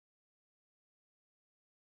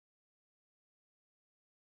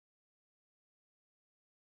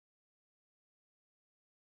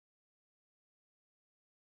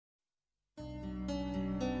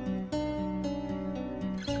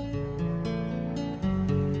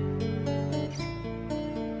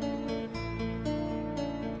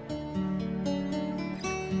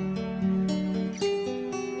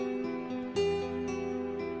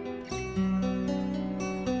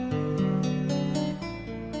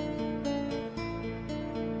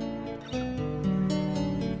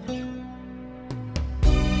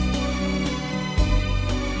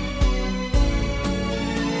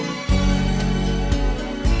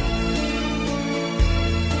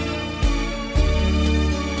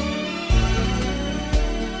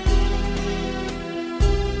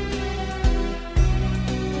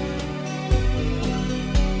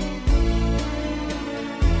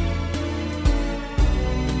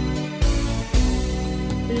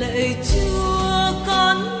Lạy Chúa,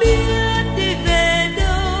 con biết đi về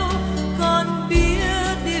đâu, con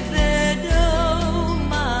biết đi về đâu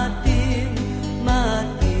mà tìm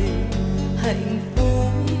hạnh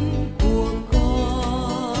phúc của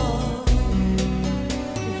con.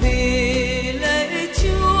 Vì lạy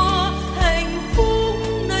Chúa, hạnh phúc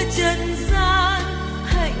nơi trần gian,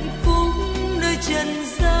 hạnh phúc nơi trần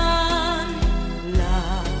gian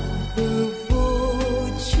là hư vô.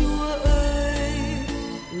 Chúa ơi,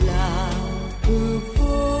 là hư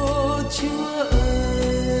vô. Chúa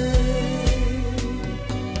ơi,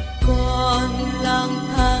 con lang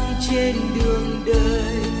thang trên đường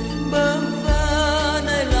đời, bơ vơ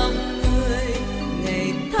nơi lòng người,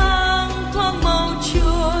 ngày tháng thoáng mau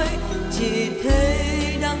trôi, chỉ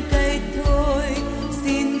thấy đắng cay thôi.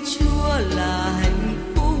 Xin Chúa là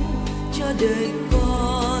hạnh phúc cho đời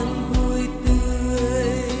con vui tươi.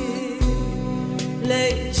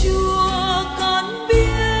 Lạy Chúa, con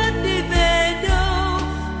biết đi về đâu,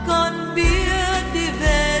 con biết đi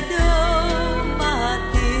về đâu mà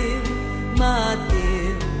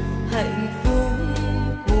tìm hạnh phúc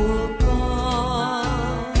của con.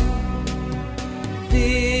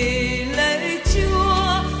 Vì lạy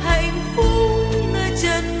Chúa, hạnh phúc nơi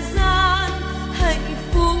trần gian, hạnh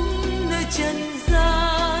phúc nơi trần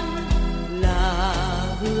gian là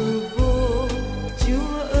hư vô.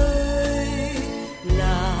 Chúa ơi,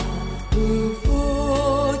 là hư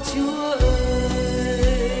vô. Chúa ơi,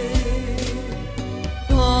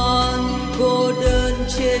 con cô đơn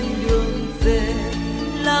trên đường về,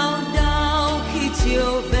 lao đao khi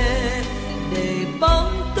chiều về, để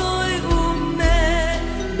bóng tôi mê,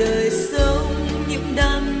 đời sống những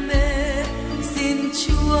đam mê. Xin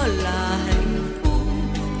Chúa là hạnh phúc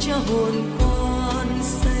cho hồn con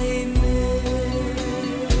say mê.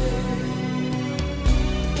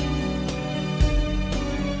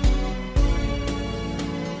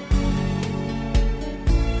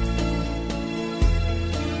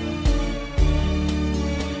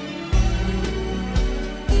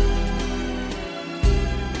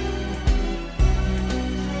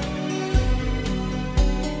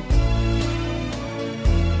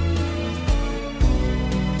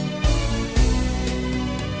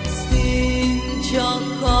 Xin cho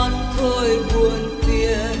con thôi buồn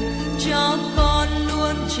phiền, cho con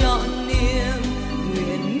luôn trọn niềm,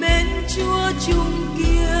 nguyện mến Chúa chung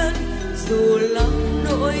kiên, dù lắm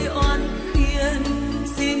nỗi oan khiên.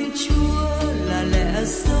 Xin Chúa là lẽ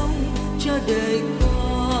sống cho đời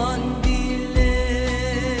con đi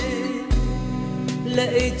lên.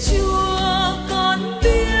 Lạy Chúa, con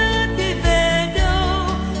biết đi về đâu,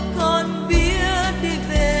 con biết đi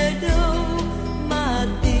về đâu mà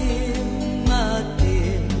tìm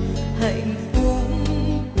hạnh phúc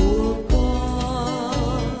của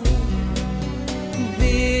con.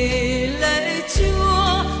 Vì lạy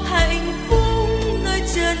Chúa, hạnh phúc nơi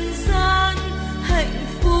trần gian, hạnh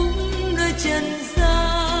phúc nơi trần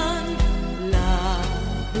gian là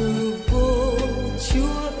hư vô.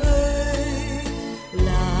 Chúa ơi,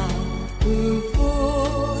 là hư vô.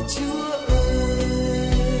 Chúa ơi,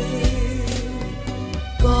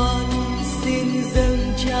 con xin dâng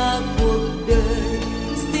Cha cuộc đời,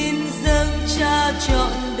 xin dâng Cha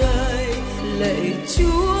trọn đời. Lạy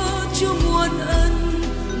Chúa, Chúa muôn ân,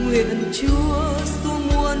 nguyện Chúa su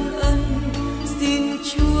muôn ân. Xin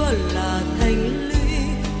Chúa là thánh lũy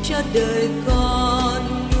cho đời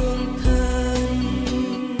con nương thân.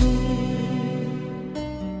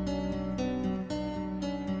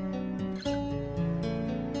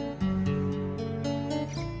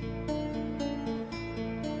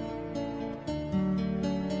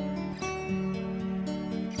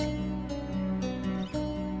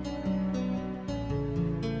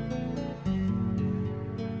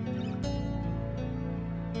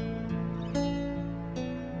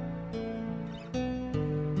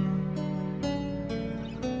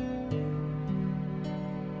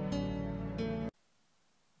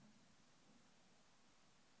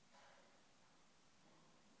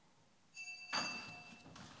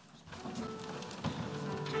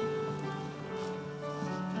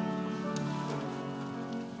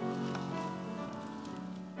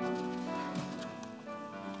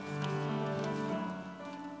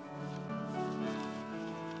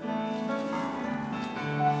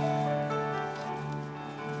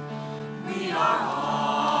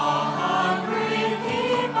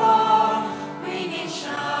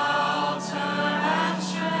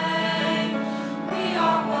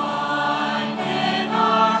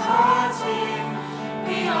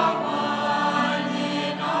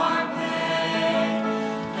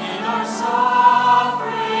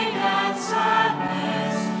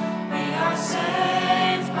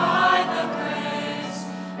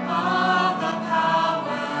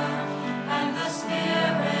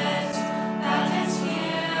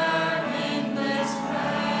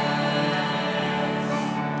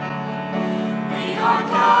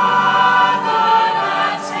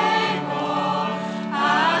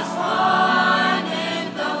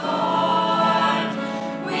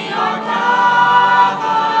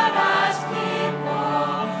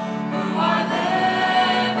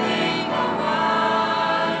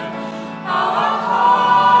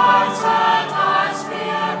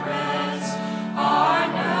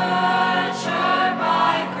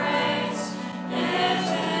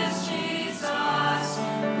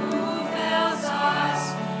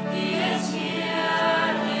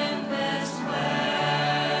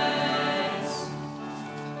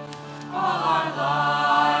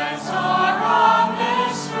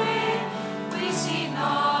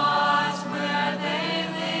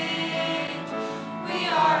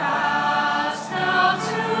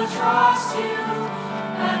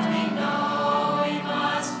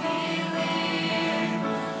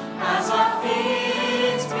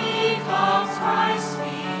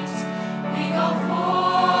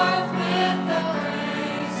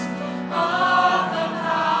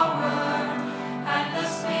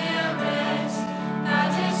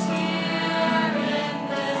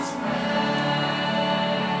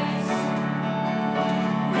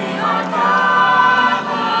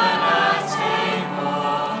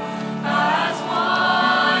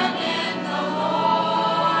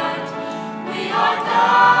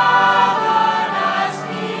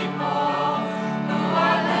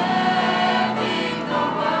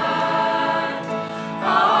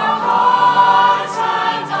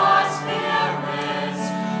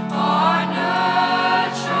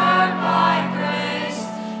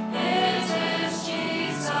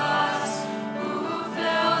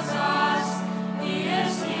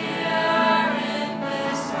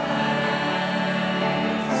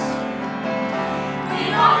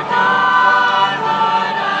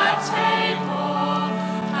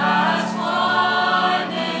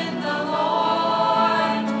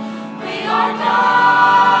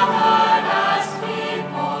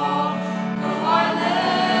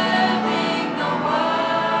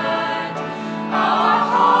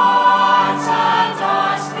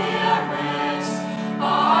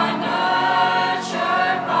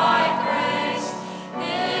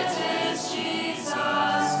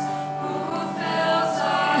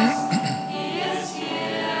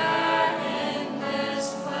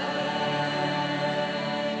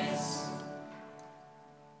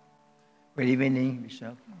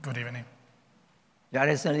 Good evening.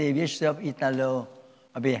 Traditionally, Bishop Italo,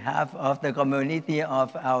 on behalf of the community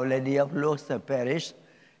of Our Lady of Lourdes Parish,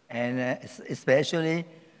 and especially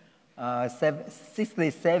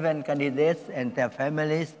 67 candidates and their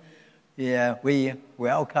families, we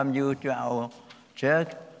welcome you to our church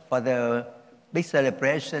for the big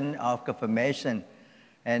celebration of confirmation.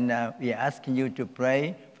 And we are asking you to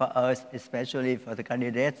pray for us, especially for the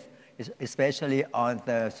candidates, especially on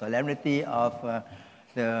the solemnity of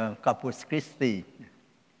the Corpus Christi.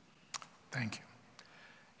 Thank you.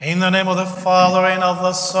 In the name of the Father, and of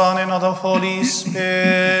the Son, and of the Holy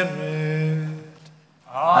Spirit.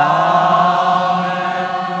 Amen.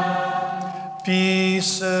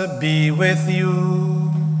 Peace be with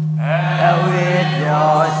you. And with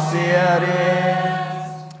your spirit.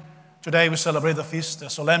 Today we celebrate the feast, the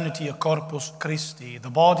solemnity of Corpus Christi, the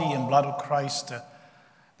body and blood of Christ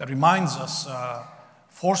that reminds us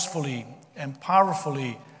forcefully and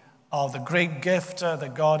powerfully of the great gift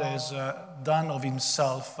that God has done of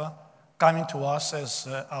himself, coming to us as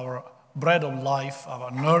our bread of life, our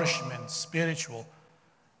nourishment, spiritual,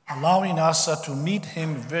 allowing us to meet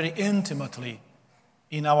him very intimately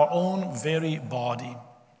in our own very body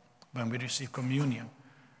when we receive communion.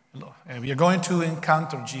 We are going to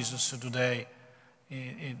encounter Jesus today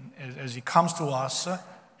as he comes to us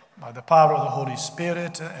by the power of the Holy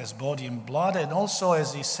Spirit as body and blood, and also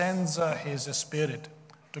as he sends his Spirit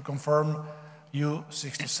to confirm you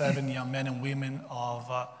 67 young men and women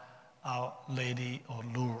of Our Lady of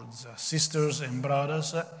Lourdes. Sisters and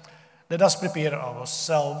brothers, let us prepare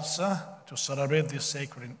ourselves to celebrate these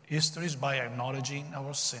sacred histories by acknowledging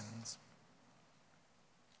our sins.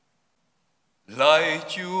 Lạy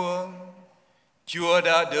Chúa, Chúa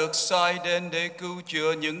đã được sai đến để cứu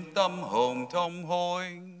chữa những tâm hồn thông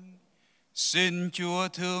hối. Xin Chúa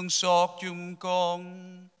thương xót chúng con.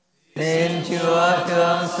 Xin Chúa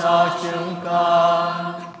thương xót chúng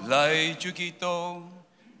con. Lạy Chúa Kitô,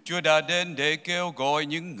 Chúa đã đến để kêu gọi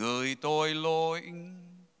những người tội lỗi.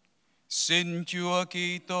 Xin Chúa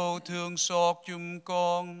Kitô thương xót chúng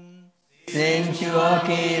con. Xin Chúa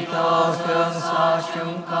Kitô thương xót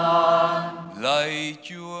chúng con. Lạy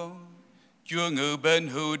Chúa, Chúa ngự bên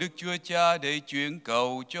hữu Đức Chúa Cha để chuyển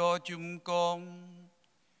cầu cho chúng con.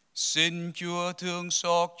 Xin Chúa thương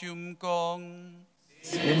xót chúng con.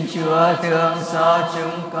 Xin Chúa thương xót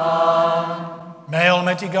chúng con. May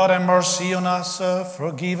Almighty God have mercy on us,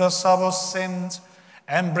 forgive us our sins,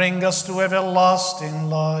 and bring us to everlasting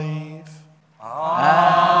life.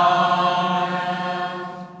 Amen.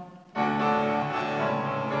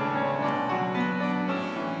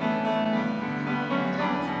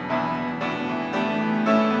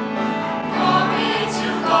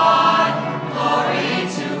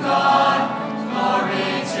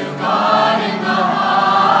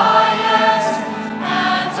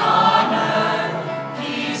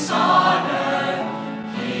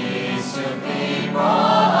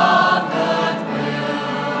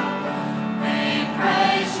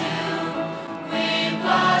 Praise you.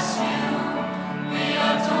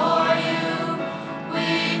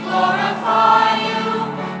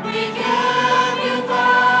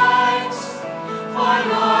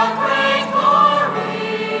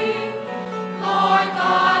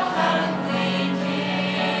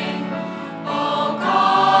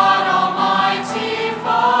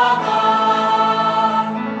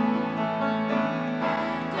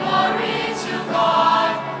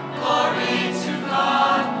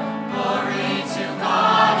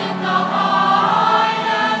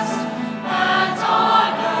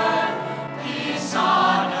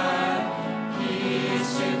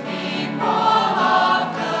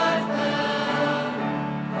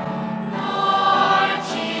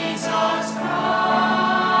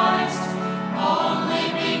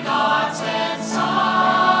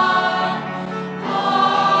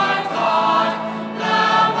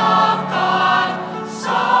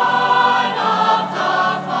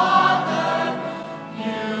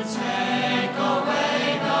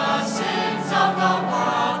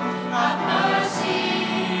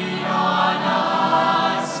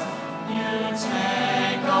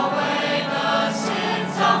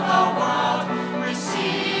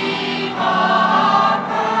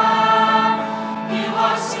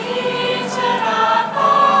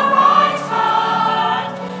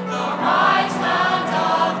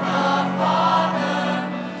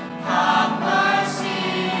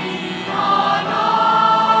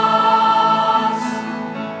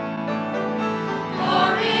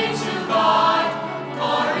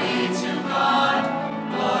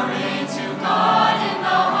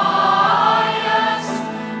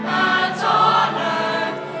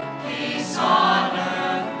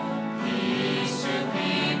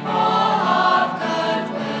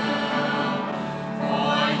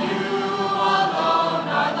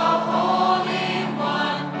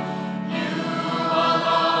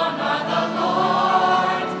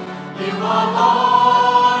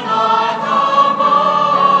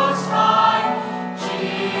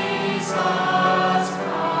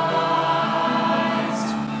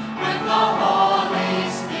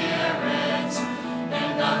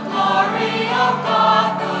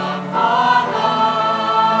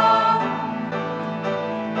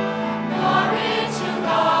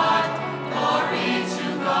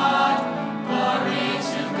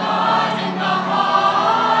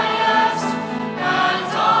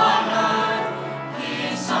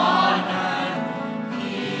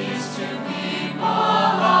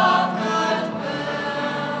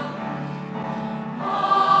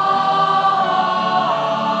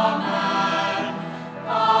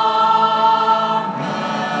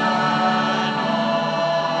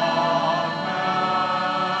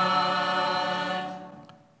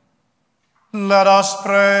 Let us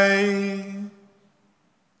pray.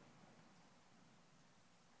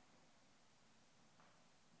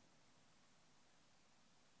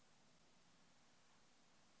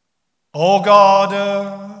 O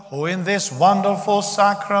God, who in this wonderful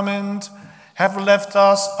sacrament have left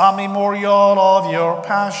us a memorial of your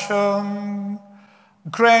passion,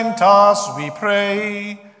 grant us, we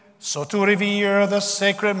pray, so to revere the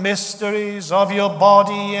sacred mysteries of your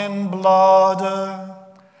body and blood,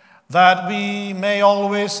 that we may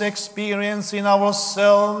always experience in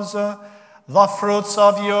ourselves the fruits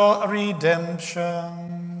of your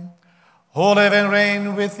redemption. Who live and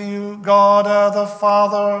reign with you, God the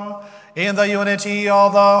Father, in the unity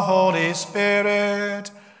of the Holy Spirit,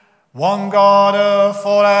 one God,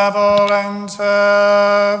 forever and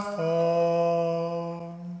ever.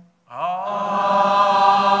 Amen.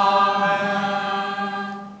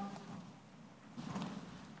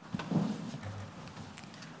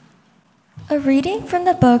 A reading from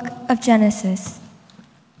the book of Genesis.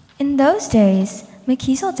 In those days,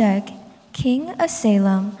 Melchizedek, king of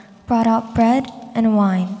Salem, brought out bread and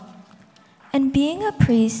wine. And being a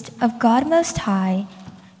priest of God Most High,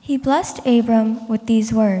 he blessed Abram with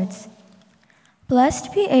these words: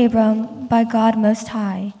 Blessed be Abram by God Most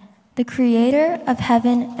High, the creator of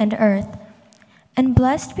heaven and earth. And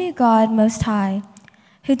blessed be God Most High,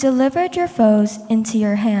 who delivered your foes into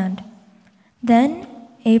your hand. Then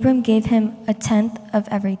Abram gave him 1/10 of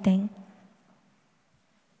everything.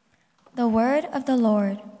 The word of the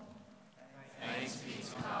Lord. Thanks be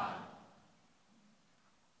to God.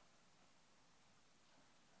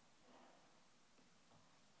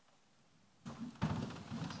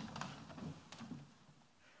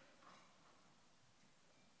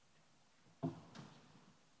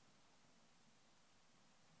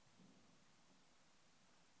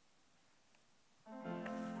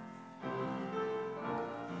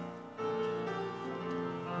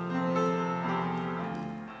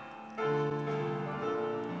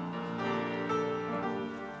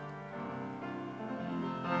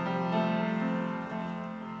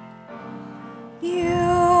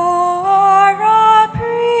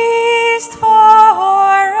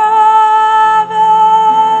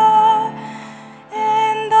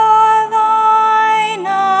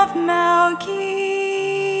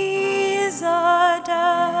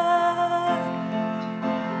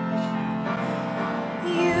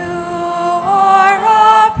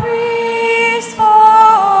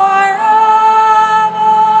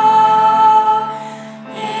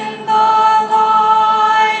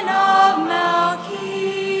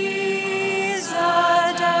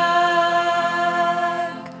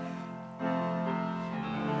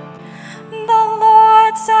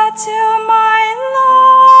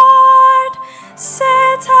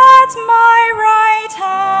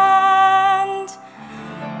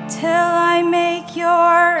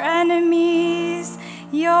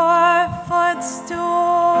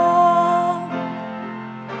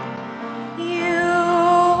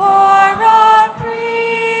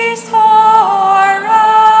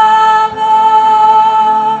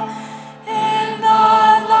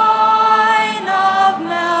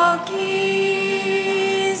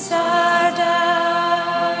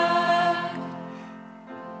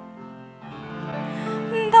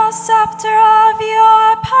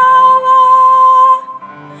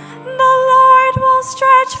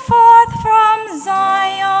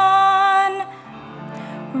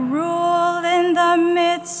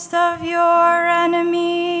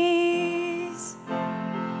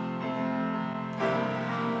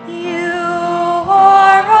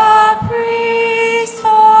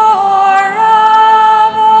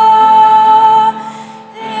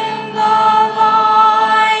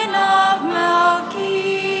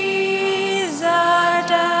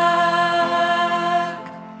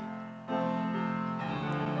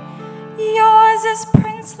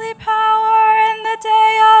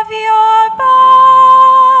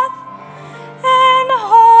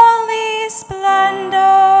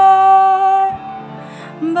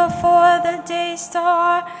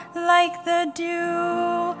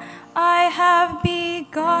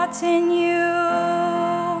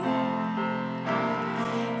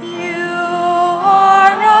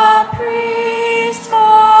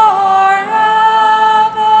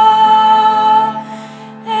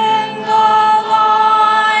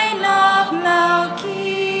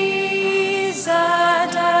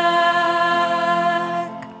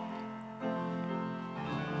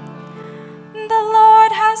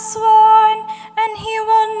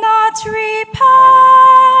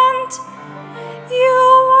 Repent. You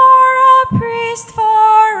are a priest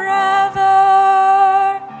forever.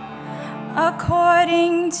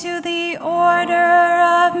 according to the order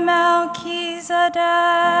of Melchizedek.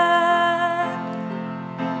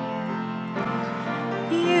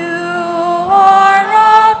 You are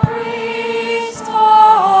a priest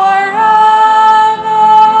forever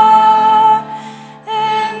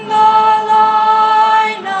in the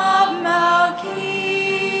line of Melchizedek.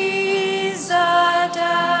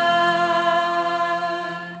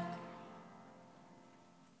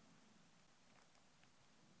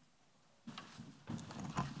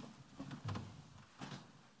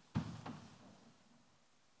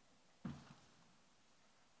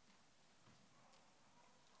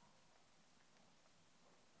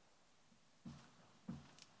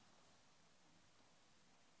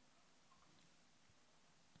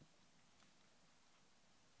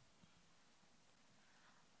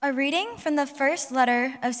 A reading from the first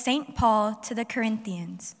letter of St. Paul to the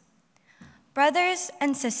Corinthians. Brothers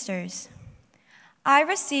and sisters, I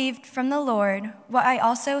received from the Lord what I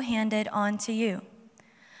also handed on to you,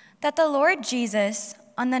 that the Lord Jesus,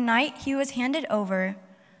 on the night he was handed over,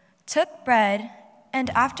 took bread, and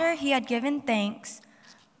after he had given thanks,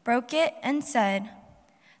 broke it and said,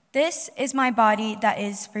 "This is my body that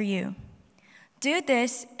is for you. Do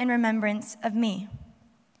this in remembrance of me."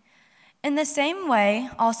 In the same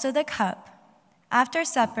way, also the cup, after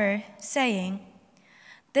supper, saying,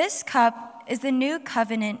 "This cup is the new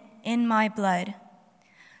covenant in my blood.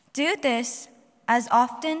 Do this as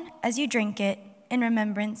often as you drink it in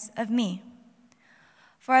remembrance of me.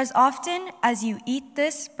 For as often as you eat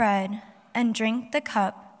this bread and drink the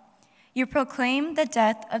cup, you proclaim the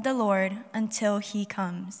death of the Lord until he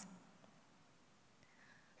comes."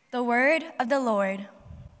 The word of the Lord.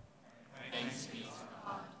 Thanks be to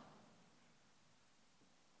God.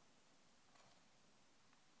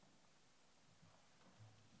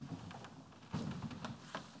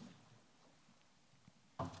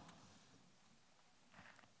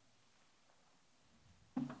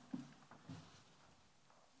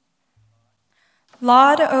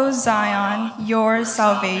 Laud, O Zion, your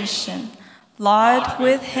salvation. Laud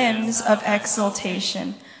with hymns of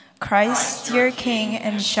exultation, Christ your King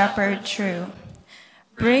and Shepherd true.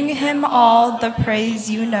 Bring him all the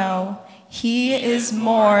praise you know. He is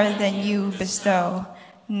more than you bestow.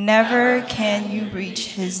 Never can you reach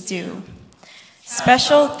his due.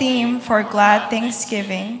 Special theme for glad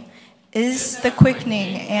thanksgiving is the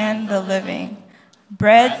quickening and the living.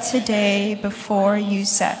 Bread today before you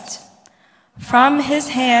set. From his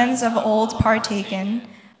hands of old partaken,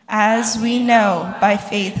 as we know by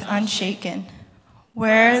faith unshaken,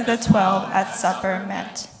 where the 12 at supper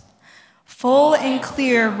met. Full and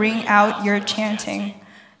clear ring out your chanting,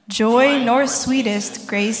 joy nor sweetest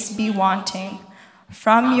grace be wanting.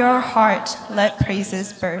 From your heart let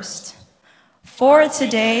praises burst. For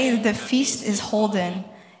today the feast is holden,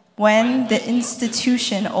 when the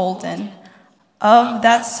institution olden of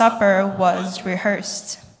that supper was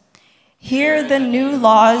rehearsed. Hear the new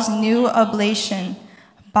law's new oblation,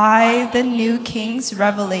 by the new king's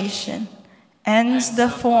revelation, ends the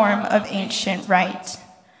form of ancient rite.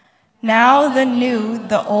 Now the new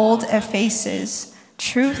the old effaces,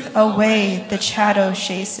 truth away the shadow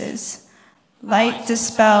chases, light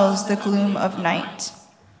dispels the gloom of night.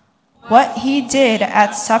 What he did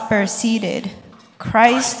at supper seated,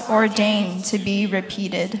 Christ ordained to be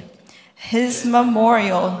repeated, his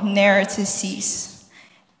memorial ne'er to cease,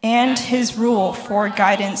 and his rule for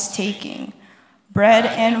guidance taking, bread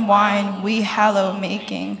and wine we hallow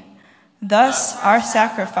making, thus our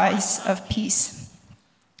sacrifice of peace.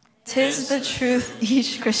 'Tis the truth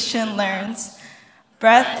each Christian learns,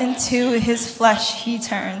 breath into his flesh he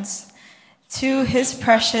turns, to his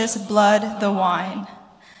precious blood the wine.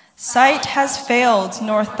 Sight has failed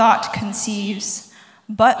nor thought conceives,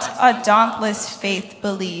 but a dauntless faith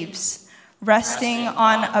believes, resting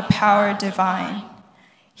on a power divine.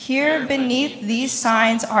 Here beneath these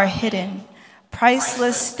signs are hidden,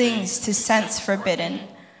 priceless things to sense forbidden.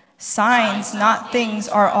 Signs, not things,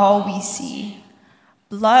 are all we see.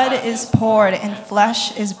 Blood is poured and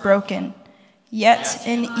flesh is broken, yet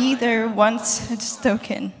in either once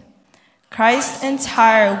spoken. Christ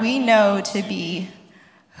entire we know to be.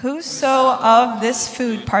 Whoso of this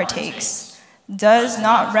food partakes does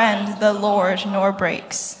not rend the Lord nor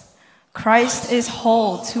breaks. Christ is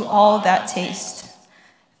whole to all that taste.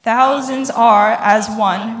 Thousands are as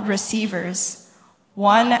one receivers,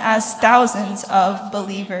 one as thousands of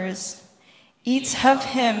believers. Eat of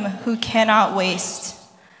him who cannot waste.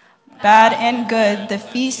 Bad and good the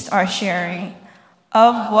feast are sharing,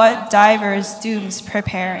 of what divers dooms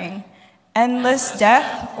preparing, endless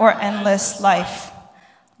death or endless life.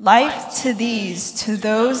 Life to these, to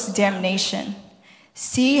those damnation.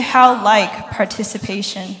 See how like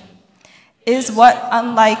participation is what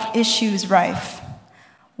unlike issues rife.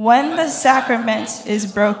 When the sacrament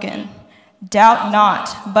is broken, doubt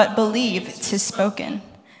not, but believe 'tis spoken,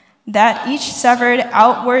 that each severed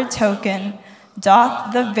outward token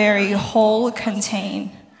doth the very whole contain.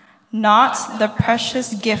 Not the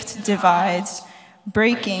precious gift divides,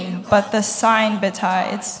 breaking, but the sign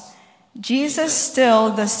betides. Jesus still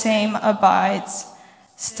the same abides,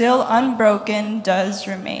 still unbroken does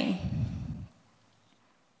remain.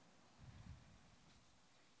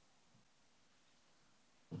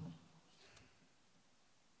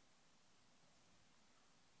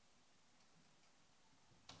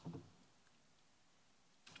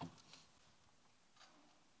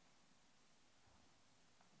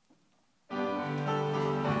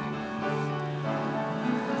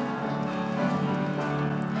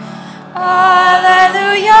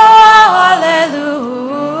 Alleluia,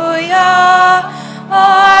 alleluia,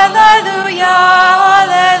 alleluia,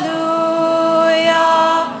 alleluia,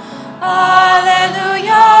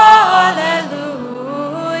 alleluia, alleluia,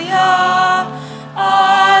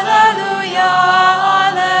 alleluia,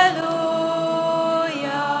 alleluia.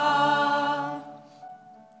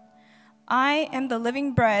 I am the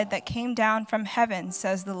living bread that came down from heaven,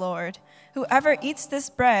 says the Lord. Whoever eats this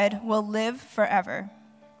bread will live forever.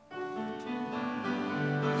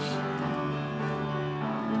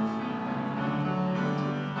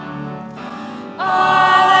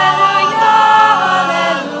 Alleluia,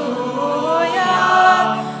 alleluia,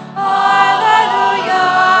 alleluia,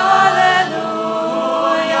 alleluia,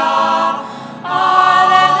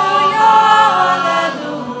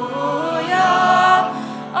 alleluia,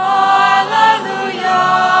 alleluia,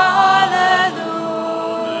 alleluia.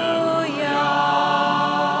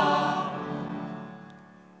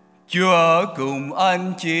 Chúa cùng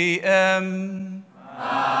anh chị em.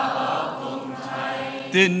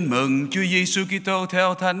 Tin mừng Chúa Giêsu Kitô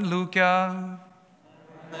theo Thánh Luca.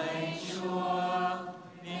 Lạy Chúa,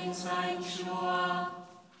 vinh danh Chúa.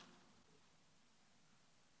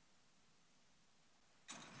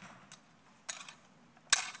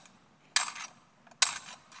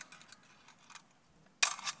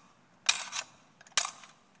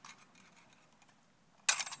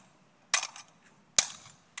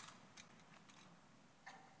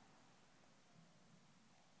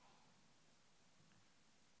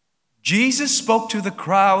 Jesus spoke to the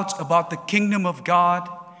crowds about the kingdom of God,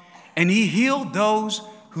 and he healed those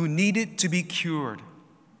who needed to be cured.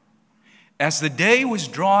 As the day was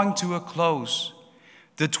drawing to a close,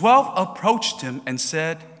 the 12 approached him and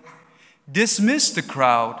said, "Dismiss the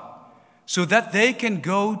crowd so that they can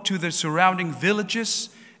go to the surrounding villages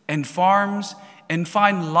and farms and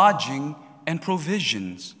find lodging and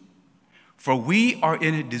provisions, for we are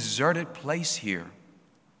in a deserted place here."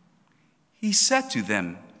 He said to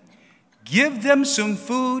them, "Give them some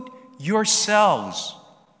food yourselves."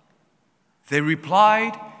 They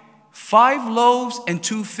replied, 5 loaves and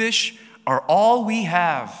 2 fish are all we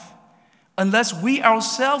have, unless we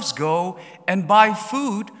ourselves go and buy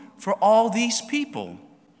food for all these people.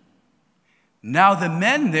 Now the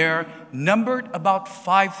men there numbered about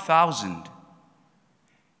 5,000.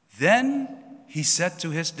 Then he said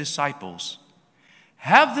to his disciples,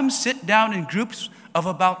 "Have them sit down in groups of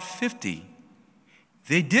about 50.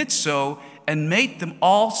 They did so and made them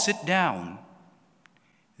all sit down.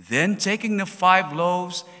 Then taking the 5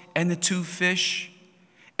 loaves and the 2 fish,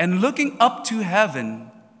 and looking up to heaven,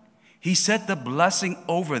 he said the blessing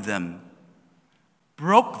over them,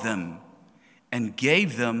 broke them, and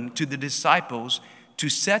gave them to the disciples to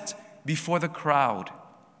set before the crowd.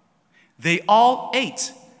 They all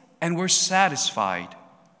ate and were satisfied.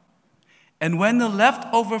 And when the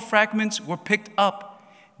leftover fragments were picked up,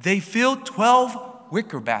 they filled 12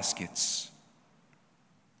 wicker baskets."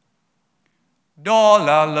 Đó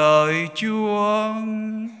là lời Chúa.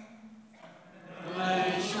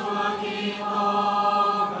 Lạy Chúa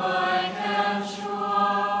Kitô, ngợi khen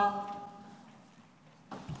Chúa.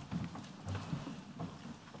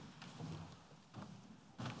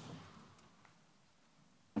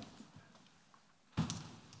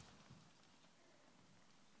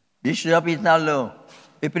 Bishop Italo,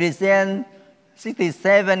 we present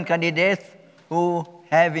 67 candidates who,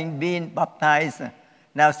 having been baptized,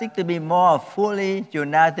 now seek to be more fully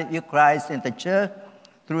united with Christ in the church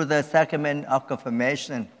through the sacrament of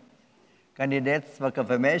confirmation. Candidates for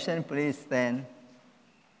confirmation, please stand.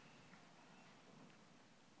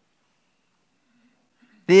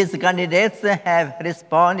 These candidates have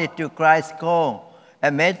responded to Christ's call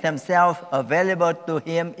and made themselves available to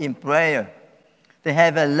him in prayer. They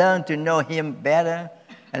have learned to know him better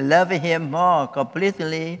and love him more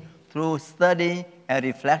completely through study and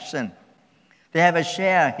reflection. They have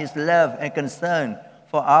shared his love and concern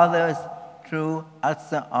for others through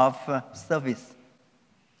acts of service.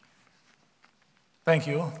 Thank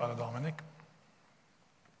you, Father Dominic.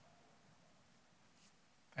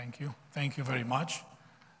 Thank you. Thank you very much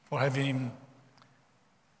for having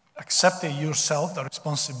accepted yourself the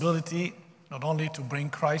responsibility not only to bring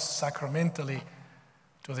Christ sacramentally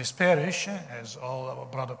to this parish, as all our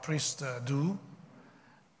brother priests do,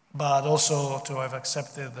 but also to have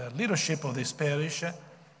accepted the leadership of this parish,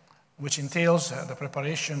 which entails the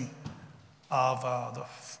preparation of the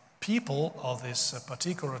people of this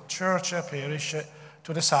particular church parish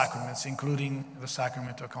to the sacraments, including the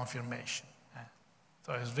sacrament of confirmation.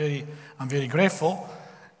 So I'm very grateful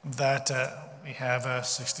that we have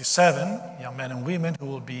 67 young men and women who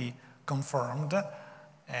will be confirmed.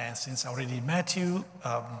 And since I already met you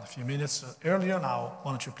a few minutes earlier, now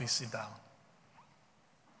why don't you please sit down?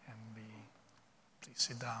 Please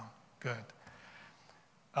sit down. Good.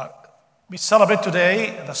 We celebrate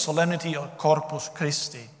today the solemnity of Corpus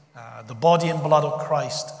Christi, the body and blood of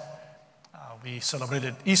Christ. We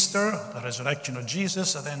celebrated Easter, the resurrection of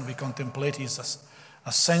Jesus, and then we contemplate his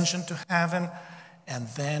ascension to heaven, and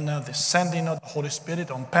then the sending of the Holy Spirit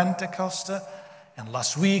on Pentecost. And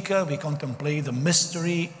last week we contemplate the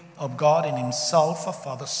mystery of God in himself,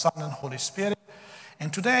 Father, Son, and Holy Spirit.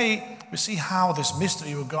 And today we see how this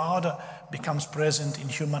mystery of God becomes present in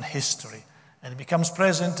human history. And it becomes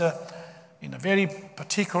present in a very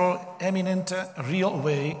particular, eminent, real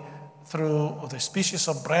way through the species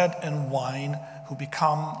of bread and wine who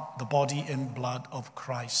become the body and blood of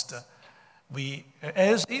Christ. We,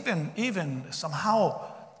 as even somehow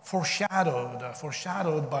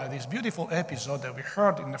foreshadowed by this beautiful episode that we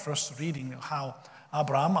heard in the first reading, how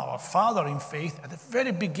Abraham, our father in faith, at the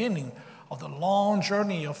very beginning of the long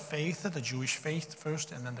journey of faith, the Jewish faith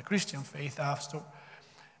first and then the Christian faith after,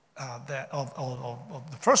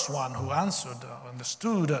 of the first one who answered,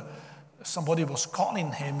 understood, somebody was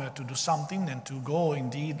calling him to do something and to go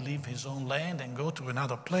indeed leave his own land and go to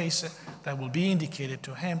another place that will be indicated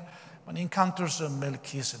to him. When he encounters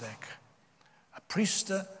Melchizedek, a priest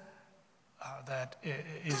that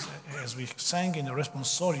is, as we sang in the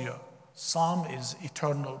responsorio psalm, is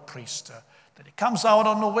eternal priest. That it comes out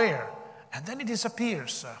of nowhere and then it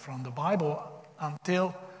disappears from the Bible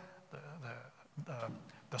until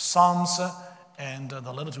the Psalms and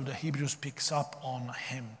the letter to the Hebrews picks up on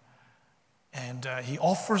him. And he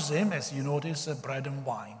offers him, as you notice, bread and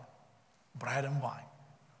wine. Bread and wine.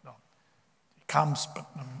 Comes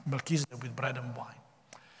Melchizedek with bread and wine.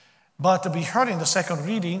 But we heard in the second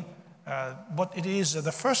reading what it is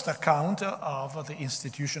the first account of the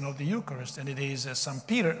institution of the Eucharist, and it is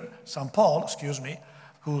St. Paul,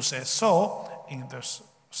 who says so in this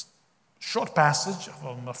short passage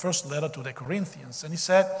from the first letter to the Corinthians. And he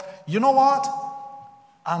said, you know what?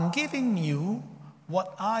 I'm giving you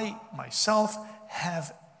what I myself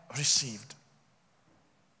have received.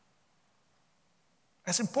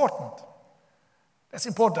 That's important. That's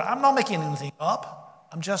important. I'm not making anything up.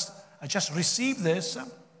 I just received this, and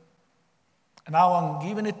now I'm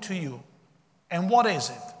giving it to you. And what is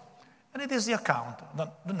it? And it is the account.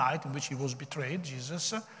 The night in which he was betrayed,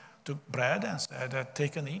 Jesus took bread and said,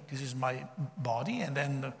 take and eat. This is my body. And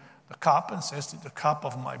then the cup, and says, the cup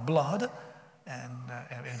of my blood. And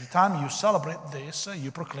every time you celebrate this,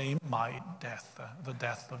 you proclaim my death, the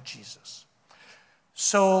death of Jesus.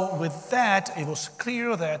 So with that, it was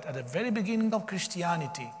clear that at the very beginning of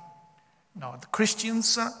Christianity, the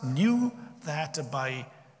Christians knew that by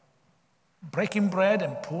breaking bread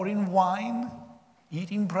and pouring wine,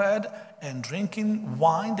 eating bread and drinking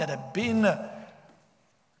wine that had been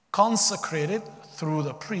consecrated through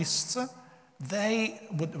the priests, they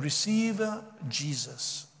would receive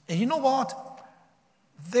Jesus. And you know what?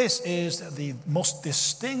 This is the most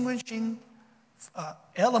distinguishing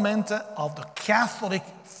element of the Catholic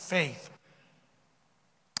faith,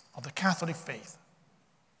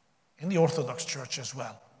 in the Orthodox Church as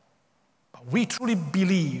well. But we truly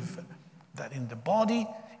believe that in the body,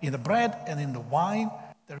 in the bread and in the wine,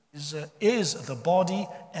 there is the body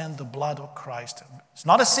and the blood of Christ. It's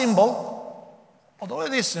not a symbol, although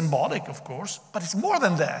it is symbolic, of course, but it's more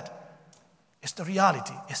than that. It's the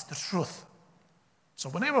reality, it's the truth. So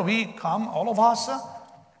whenever we come, all of us,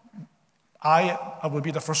 I will be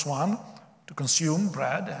the first one to consume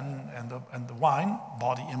bread and the wine,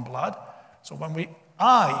 body and blood. So when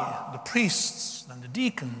the priests and the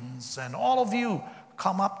deacons and all of you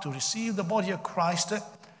come up to receive the body of Christ,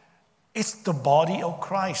 it's the body of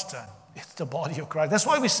Christ. It's the body of Christ. That's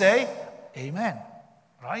why we say, amen,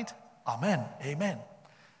 right? Amen, amen.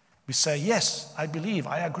 We say, yes, I believe,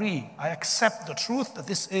 I agree, I accept the truth that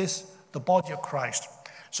this is the body of Christ.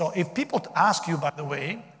 So if people ask you, by the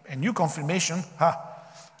way, a new confirmation,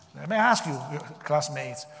 let me ask you,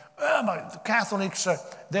 classmates, the Catholics,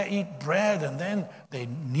 they eat bread and then they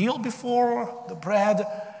kneel before the bread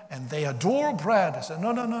and they adore bread. I said,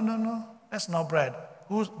 no, that's not bread.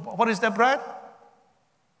 What is that bread?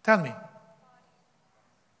 Tell me.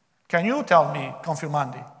 Can you tell me,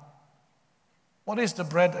 confirmandi? What is the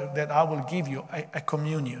bread that I will give you a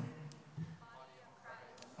communion?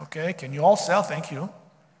 Okay, can you all say, thank you.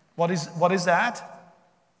 What is that?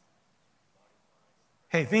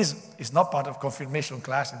 Hey, this is not part of confirmation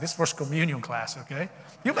class. This was communion class, okay?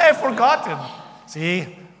 You may have forgotten.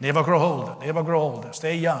 See, never grow old, never grow old.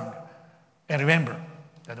 Stay young. And remember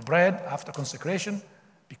that the bread after consecration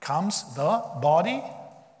becomes the body.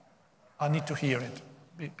 I need to hear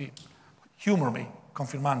it. Humor me,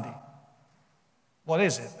 confirmandi. What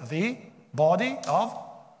is it? The body of?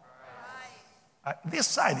 This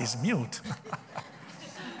side is mute.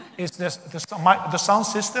 Is this the sound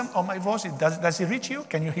system of my voice? Does it reach you?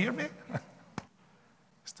 Can you hear me?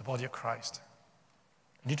 It's the body of Christ.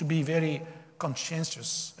 You need to be very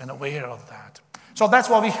conscientious and aware of that. So that's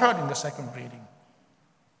what we heard in the second reading.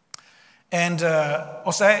 And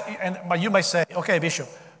but you might say, okay, Bishop,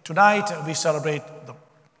 tonight we celebrate the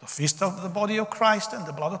feast of the body of Christ and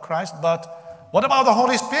the blood of Christ, but what about the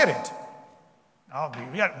Holy Spirit?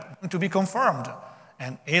 We are going to be confirmed.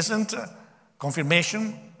 And isn't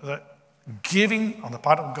confirmation the giving on the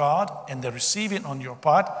part of God and the receiving on your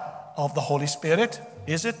part of the Holy Spirit?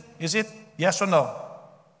 Is it? Yes or no?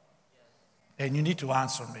 And you need to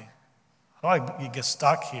answer me. I don't want you get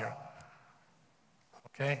stuck here.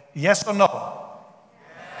 Okay? Yes or no?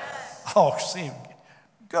 Yes. Oh, see,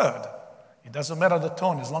 good. It doesn't matter the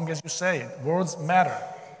tone as long as you say it. Words matter.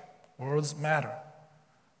 Words matter.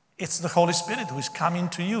 It's the Holy Spirit who is coming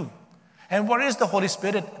to you. And where is the Holy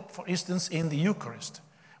Spirit, for instance, in the Eucharist?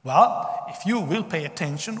 Well, if you will pay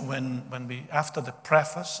attention when we, after the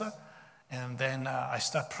preface, and then I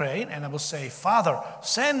start praying, and I will say, Father,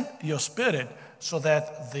 send your Spirit so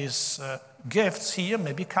that these gifts here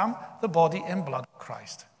may become the body and blood of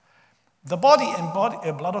Christ. The body and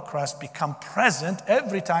blood of Christ become present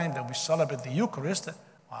every time that we celebrate the Eucharist.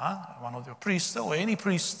 One of the priests, or any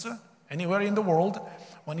priest, anywhere in the world,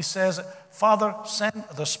 when he says, Father, send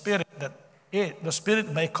the Spirit, that the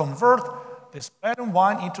Spirit may convert this bread and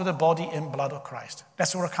wine into the body and blood of Christ.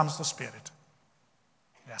 That's where comes the Spirit.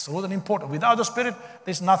 That's really important. Without the Spirit,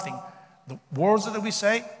 there's nothing. The words that we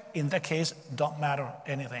say, in that case, don't matter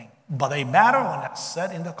anything. But they matter when it's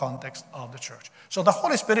said in the context of the church. So the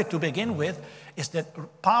Holy Spirit, to begin with, is that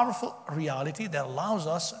powerful reality that allows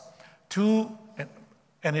us to,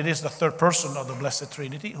 and it is the third person of the Blessed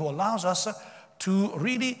Trinity, who allows us to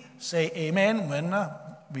really say amen when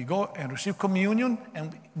we go and receive communion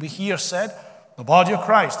and we hear said, the body of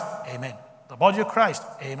Christ, amen. The body of Christ,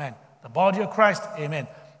 amen. The body of Christ, amen.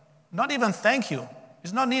 Not even thank you.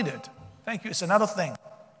 It's not needed. Thank you, it's another thing.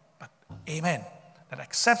 But amen. That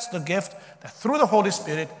accepts the gift that through the Holy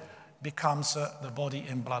Spirit becomes the body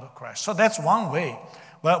and blood of Christ. So that's one way.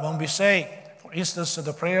 Well, when we say, for instance,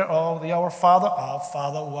 the prayer of the Our Father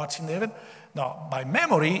who art in heaven. Now, by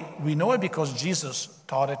memory, we know it because Jesus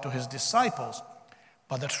taught it to his disciples.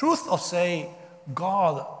 But the truth of saying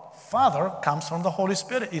God, Father, comes from the Holy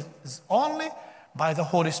Spirit. It is only by the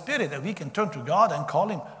Holy Spirit that we can turn to God and call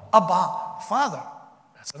him Abba, Father.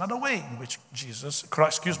 That's another way in which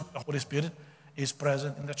the Holy Spirit is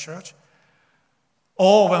present in the church.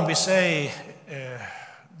 Or when we say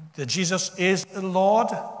that Jesus is the Lord,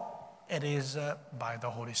 it is by the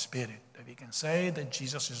Holy Spirit that we can say that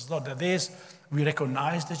Jesus is Lord. That is, we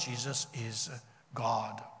recognize that Jesus is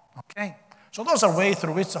God. Okay? So those are ways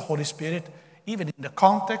through which the Holy Spirit, even in the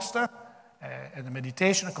context and the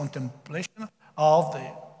meditation and contemplation of the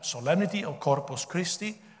solemnity of Corpus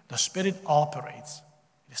Christi, the Spirit operates.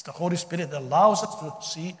 It's the Holy Spirit that allows us to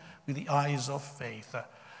see with the eyes of faith.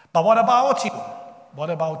 But what about you? What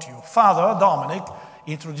about you? Father Dominic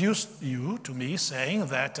introduced you to me saying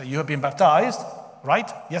that you have been baptized, right?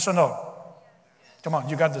 Yes or no? Come on,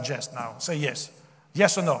 you got the gist now. Say yes.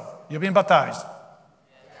 Yes or no? You've been baptized?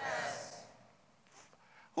 Yes.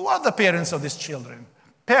 Who are the parents of these children?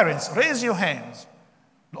 Parents, raise your hands.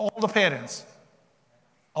 All the parents.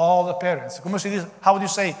 All the parents. How would you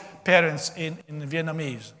say parents in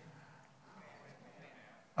Vietnamese?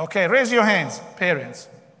 Okay, raise your hands, parents.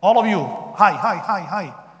 All of you.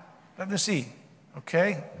 Hi. Let me see.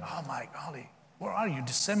 Okay? Oh my golly. Where are you?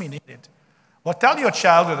 Disseminated. Well, tell your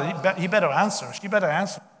child that he better answer. She better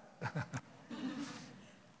answer.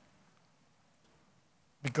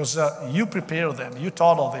 Because you prepare them, you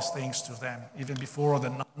taught all these things to them, even before the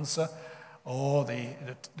nuns or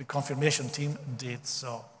the confirmation team did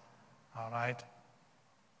so. All right?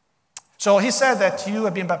 So he said that you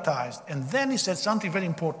have been baptized. And then he said something very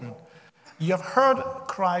important. You have heard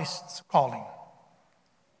Christ's calling.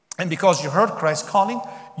 And because you heard Christ's calling,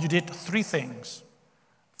 you did three things.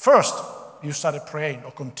 First, you started praying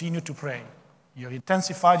or continued to pray. You have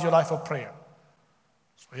intensified your life of prayer.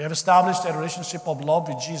 So you have established a relationship of love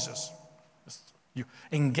with Jesus. You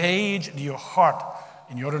engaged your heart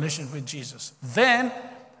in your relationship with Jesus. Then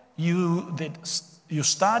you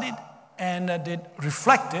studied and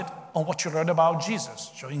reflected on what you heard about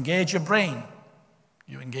Jesus. So engage your brain.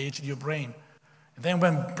 You engaged your brain. And then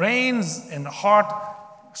when brains and heart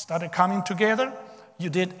started coming together, you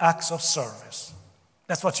did acts of service.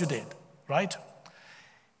 That's what you did, right?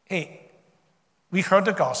 Hey, we heard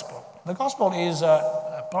the gospel. The gospel is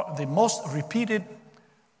the most repeated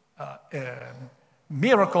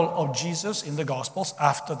miracle of Jesus in the Gospels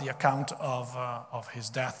after the account of his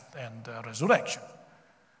death and resurrection.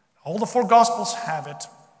 All the four Gospels have it.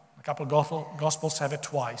 A couple of Gospels have it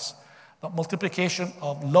twice. The multiplication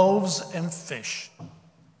of loaves and fish.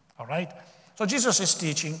 All right? So Jesus is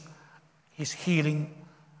teaching. He's healing.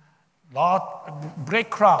 Great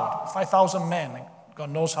crowd, 5,000 men.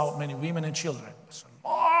 God knows how many women and children. It's a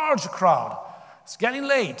large crowd. It's getting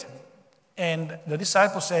late. And the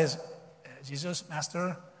disciple says, Jesus,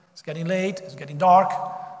 Master, it's getting late, it's getting dark.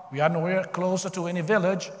 We are nowhere closer to any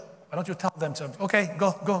village. Why don't you tell them, okay, go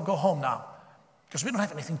home now. Because we don't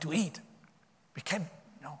have anything to eat. We can't,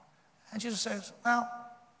 And Jesus says, well,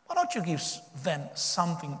 why don't you give them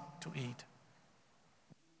something to eat?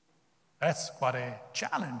 That's quite a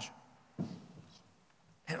challenge.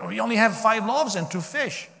 We only have 5 loaves and 2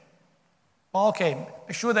 fish. Okay,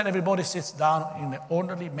 make sure that everybody sits down in an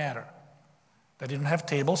orderly manner. They didn't have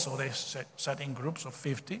tables, so they sat in groups of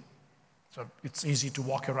 50. So it's easy to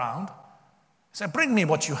walk around. He said, bring me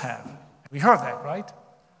what you have. We heard that, right?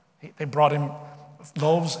 They brought him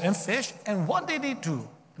loaves and fish. And what did he do?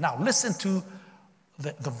 Now listen to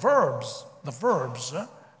the verbs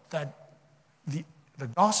that the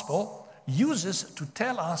gospel uses to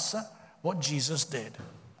tell us what Jesus did.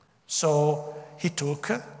 So he took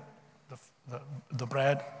the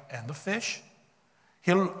bread and the fish.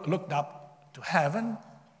 He looked up to heaven.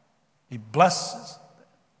 He blessed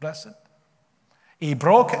it. He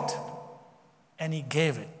broke it, and he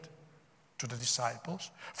gave it to the disciples,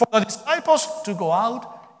 for the disciples to go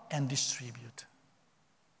out and distribute.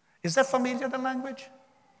 Is that familiar, the language?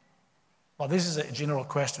 Well, this is a general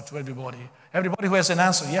question to everybody. Everybody who has an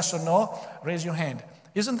answer, yes or no, raise your hand.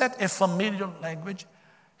 Isn't that a familiar language?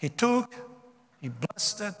 He took, he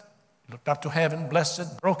blessed it, looked up to heaven, blessed it,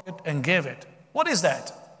 broke it, and gave it. What is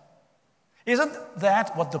that? Isn't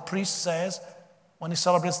that what the priest says when he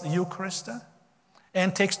celebrates the Eucharist?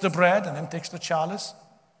 And takes the bread and then takes the chalice?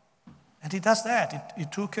 And he does that. He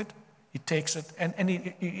took it, he takes it, and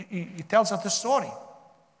he tells us the story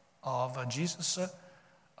of Jesus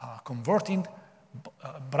converting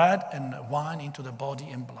bread and wine into the body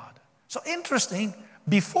and blood. So interesting,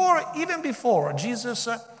 even before Jesus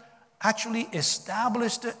actually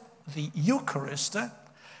established the Eucharist,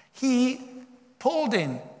 he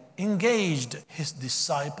engaged his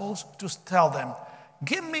disciples to tell them,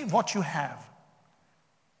 give me what you have.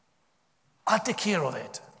 I'll take care of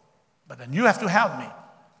it. But then you have to help me.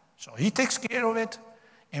 So he takes care of it.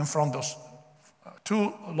 And from those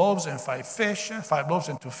 2 loaves and 5 loaves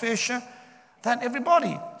and 2 fish, then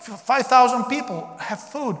everybody, 5,000 people have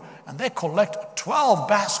food. And they collect 12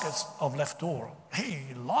 baskets of leftover. Hey,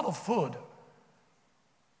 a lot of food.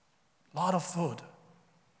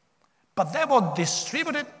 But they were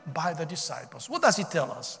distributed by the disciples. What does it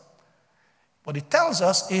tell us? What it tells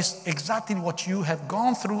us is exactly what you have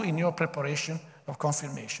gone through in your preparation of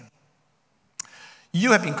confirmation.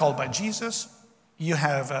 You have been called by Jesus. You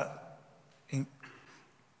have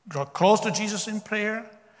got close to Jesus in prayer.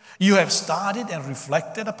 You have studied and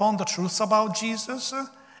reflected upon the truths about Jesus.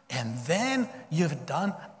 And then you have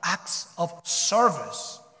done acts of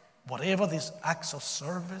service, whatever these acts of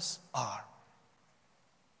service are.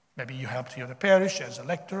 Maybe you helped here at the parish as a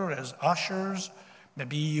lecturer, as ushers.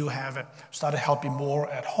 Maybe you have started helping more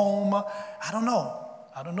at home. I don't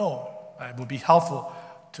know. It would be helpful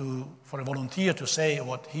for a volunteer to say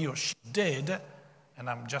what he or she did. And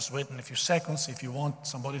I'm just waiting a few seconds. If you want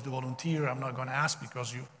somebody to volunteer, I'm not going to ask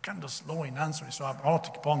because you're kind of slow in answering. So I want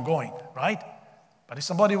to keep on going, right? But if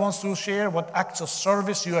somebody wants to share what acts of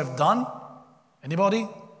service you have done, anybody?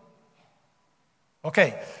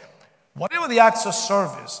 Okay. Whatever the acts of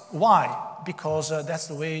service. Why? Because that's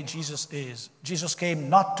the way Jesus is. Jesus came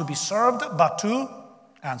not to be served, but to,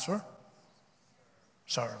 answer,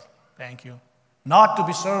 serve. Thank you. Not to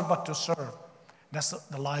be served, but to serve. That's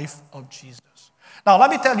the life of Jesus. Now, let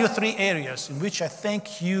me tell you 3 areas in which I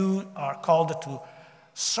think you are called to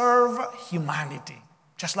serve humanity.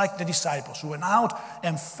 Just like the disciples who went out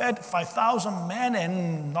and fed 5,000 men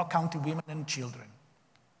and not counting women and children.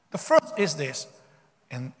 The first is this.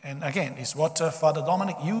 And again, it's what Father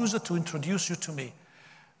Dominic used to introduce you to me.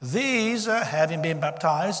 These, having been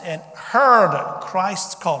baptized and heard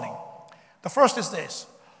Christ's calling. The first is this.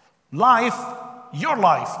 Life, your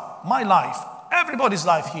life, my life, everybody's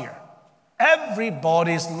life here.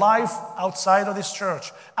 Everybody's life outside of this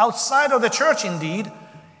church. Outside of the church, indeed,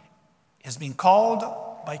 has been called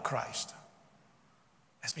by Christ.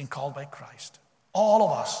 Has been called by Christ. All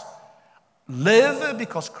of us live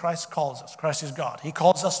because Christ calls us. Christ is God. He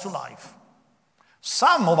calls us to life.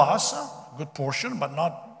 Some of us, a good portion, but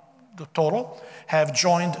not the total, have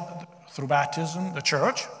joined through baptism the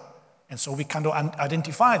church. And so we kind of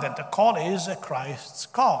identify that the call is Christ's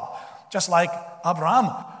call. Just like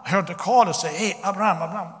Abraham heard the call to say, hey, Abraham,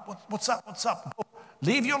 what's up? Go,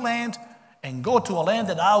 leave your land and go to a land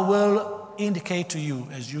that I will indicate to you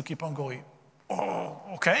as you keep on going. Oh,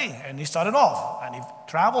 okay. And he started off and he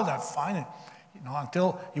traveled and fine,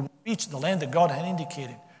 until he reached the land that God had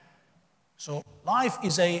indicated. So life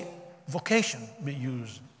is a vocation we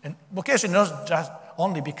use. And vocation is not just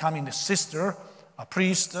only becoming a sister, a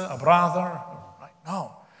priest, a brother. Right?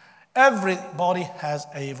 No. Everybody has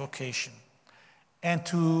a vocation. And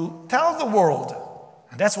to tell the world,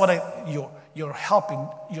 and that's what you're helping,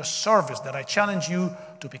 your service that I challenge you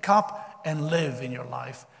to pick up and live in your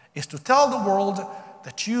life, is to tell the world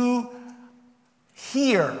that you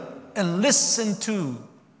hear and listen to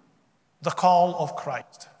the call of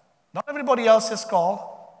Christ. Not everybody else's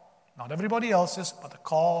call, not everybody else's, but the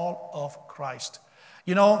call of Christ.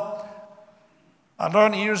 I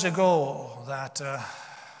learned years ago that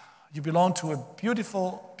you belong to a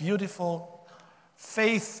beautiful, beautiful,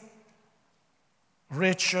 faith-rich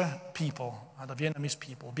people, the Vietnamese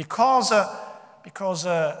people, because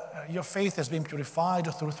your faith has been purified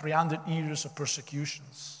through 300 years of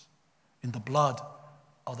persecutions in the blood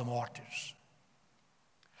of the martyrs,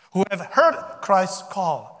 who have heard Christ's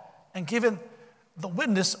call and given the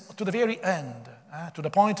witness to the very end, to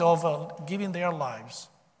the point of giving their lives.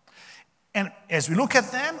 And as we look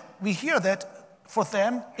at them, we hear that for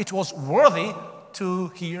them it was worthy to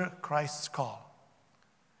hear Christ's call.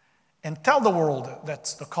 And tell the world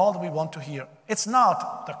that's the call that we want to hear. It's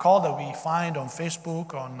not the call that we find on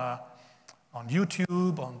Facebook, on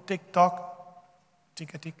YouTube, on TikTok.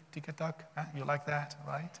 TikTok, you like that,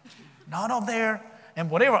 right? Not on there. And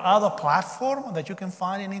whatever other platform that you can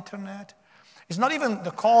find in internet. It's not even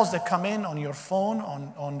the calls that come in on your phone,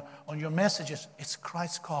 on your messages. It's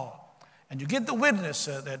Christ's call. And you get the witness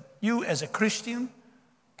that you as a Christian,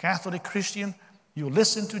 Catholic Christian, you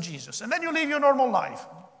listen to Jesus. And then you live your normal life.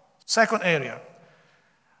 Second area.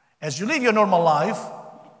 As you live your normal life,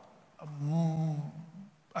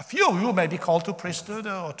 a few of you may be called to priesthood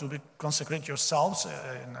or to consecrate yourselves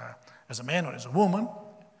as a man or as a woman.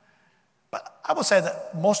 But I would say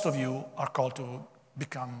that most of you are called to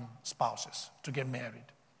become spouses, to get married.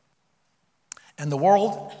 And the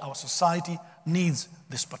world, our society, needs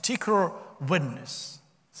this particular witness,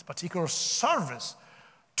 this particular service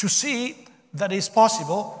to see that it's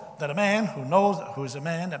possible that a man who knows who is a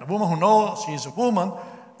man and a woman who knows she is a woman,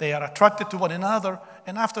 they are attracted to one another,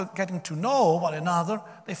 and after getting to know one another,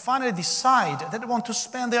 they finally decide that they want to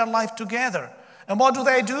spend their life together. And what do?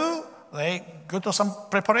 They go to some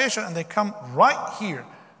preparation and they come right here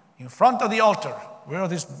in front of the altar where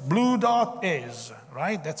this blue dot is,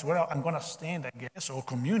 right? That's where I'm going to stand, I guess, or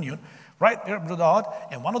communion. Right there, blue dot.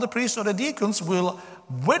 And one of the priests or the deacons will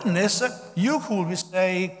witness you, who will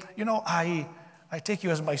say, I take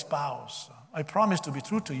you as my spouse. I promise to be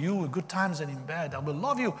true to you in good times and in bad. I will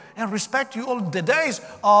love you and respect you all the days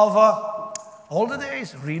of, all the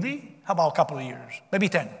days, really? How about a couple of years? Maybe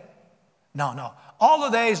 10. No. All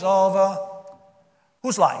the days of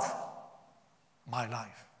whose life? My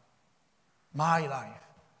life. My life.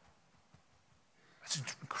 It's an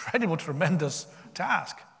incredible, tremendous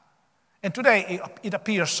task. And today it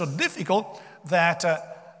appears so difficult that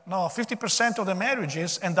 50% of the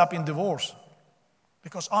marriages end up in divorce.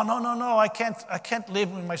 Because, no, I can't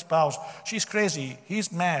live with my spouse. She's crazy,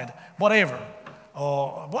 he's mad, whatever.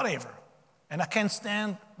 And I can't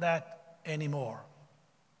stand that anymore.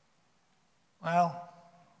 Well,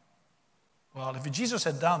 if Jesus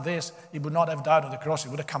had done this, he would not have died on the cross. He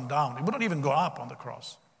would have come down. He would not even go up on the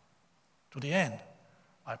cross. to the end.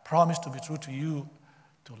 I promise to be true to you,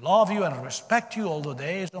 to love you and respect you all the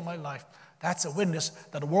days of my life. That's a witness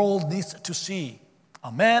that the world needs to see.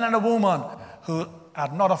 A man and a woman who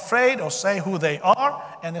are not afraid or say who they are,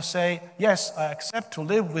 and they say, yes, I accept to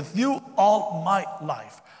live with you all my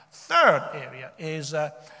life. Third area is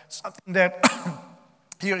something that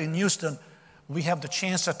here in Houston, we have the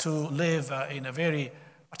chance to live in a very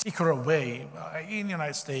particular way in the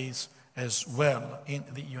United States as well,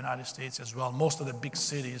 Most of the big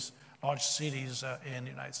cities, large cities in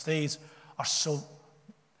the United States are so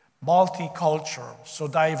multicultural, so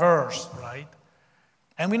diverse, right?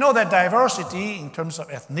 And we know that diversity in terms of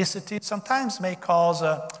ethnicity sometimes may cause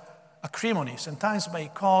acrimony, sometimes may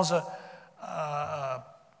cause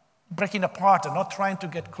breaking apart and not trying to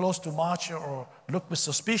get close too much or look with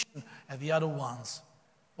suspicion at the other ones.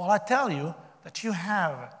 Well, I tell you that you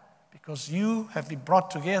have, because you have been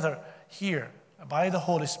brought together here by the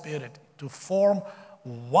Holy Spirit to form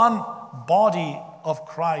one body of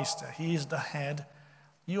Christ. He is the head.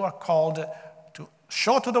 You are called to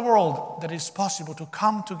show to the world that it's possible to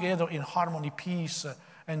come together in harmony, peace,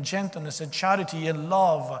 and gentleness, and charity, and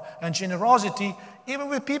love, and generosity, even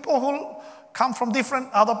with people who come from different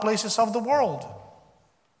other places of the world.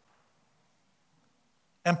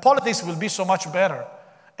 And politics will be so much better,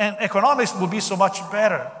 and economics will be so much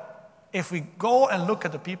better if we go and look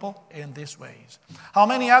at the people in these ways. How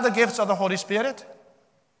many other gifts of the Holy Spirit?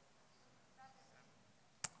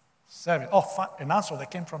 7. Oh, an answer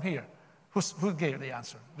that came from here. Who gave the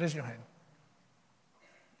answer? Raise your hand.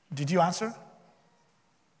 Did you answer?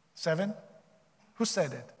 7? Who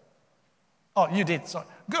said it? Oh, you did. So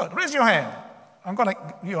good. Raise your hand. I'm going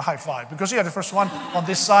to give you a high five because you are the first one on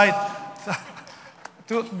this side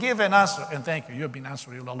to give an answer. And thank you. You've been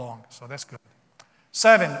answering all along, so that's good.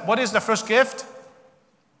 7. What is the first gift?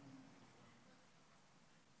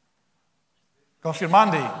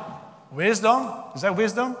 Confirmandi. Wisdom. Is that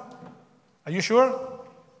wisdom? Are you sure?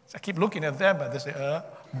 I keep looking at them, but they say,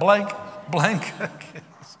 blank.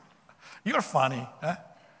 You're funny, huh?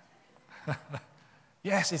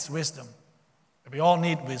 Yes, it's wisdom. We all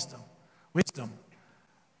need wisdom. Wisdom,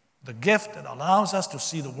 the gift that allows us to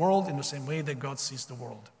see the world in the same way that God sees the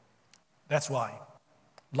world. That's why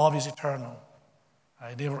love is eternal.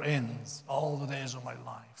 It never ends all the days of my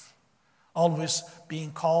life. Always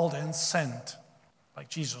being called and sent, like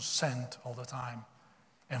Jesus sent all the time,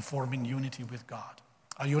 and forming unity with God.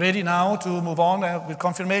 Are you ready now to move on with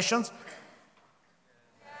confirmations?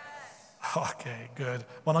 Yes. Okay, good.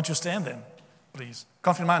 Why don't you stand then, please?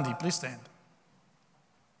 Confirmandi, please stand.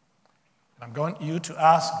 I'm going to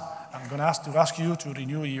ask you to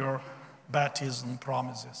renew your baptism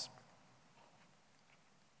promises.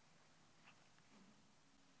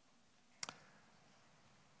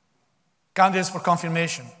 Candidates for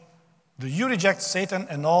confirmation. Do you reject Satan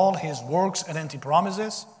and all his works and empty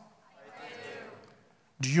promises? I do.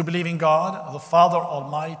 Do you believe in God, the Father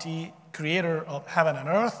Almighty, creator of heaven and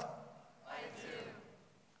earth? I do.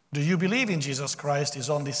 Do you believe in Jesus Christ, his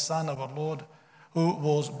only Son, our Lord, who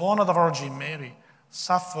was born of the Virgin Mary,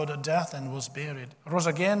 suffered death and was buried, rose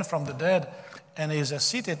again from the dead, and is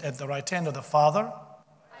seated at the right hand of the Father?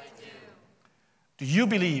 I do. Do you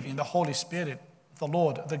believe in the Holy Spirit, the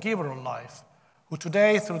Lord, the giver of life, who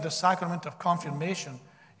today, through the sacrament of confirmation,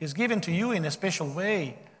 is given to you in a special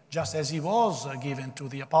way, just as he was given to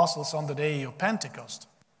the apostles on the day of Pentecost?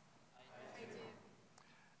 I do.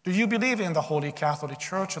 Do you believe in the Holy Catholic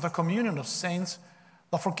Church, the communion of saints,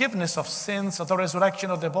 the forgiveness of sins, the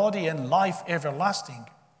resurrection of the body, and life everlasting?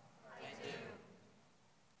 I do.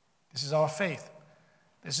 This is our faith.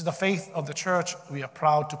 This is the faith of the church. We are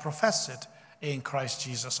proud to profess it in Christ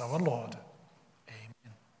Jesus our Lord.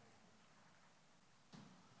 Amen.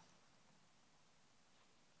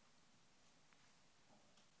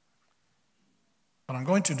 What I'm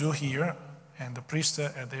going to do here, and the priests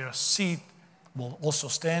at their seat will also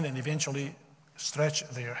stand and eventually stretch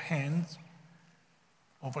their hands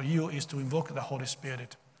over you, is to invoke the Holy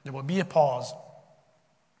Spirit. There will be a pause.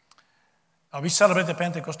 We celebrated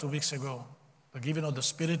Pentecost 2 weeks ago. The giving of the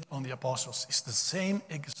Spirit on the apostles is the same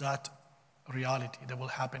exact reality that will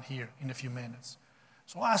happen here in a few minutes.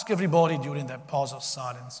 So ask everybody during that pause of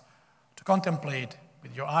silence to contemplate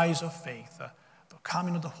with your eyes of faith the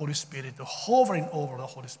coming of the Holy Spirit, the hovering over the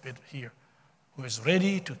Holy Spirit here, who is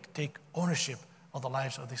ready to take ownership of the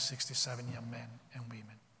lives of these 67 young men and women.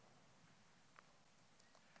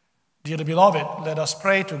 Dearly beloved, let us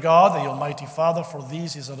pray to God, the Almighty Father, for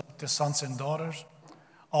these his adopted sons and daughters,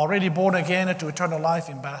 already born again to eternal life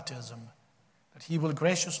in baptism, that he will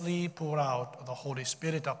graciously pour out the Holy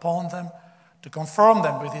Spirit upon them to confirm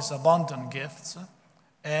them with his abundant gifts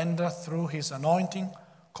and through his anointing,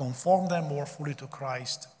 conform them more fully to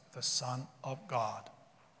Christ, the Son of God.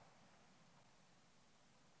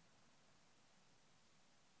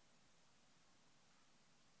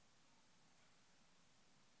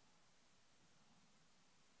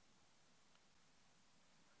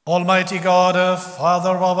 Almighty God,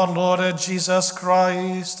 Father of our Lord Jesus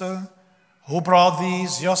Christ, who brought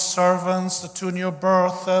these your servants to new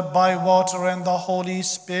birth by water and the Holy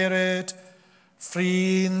Spirit,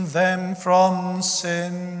 freeing them from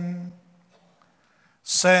sin,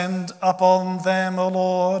 send upon them, O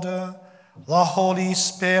Lord, the Holy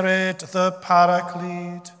Spirit, the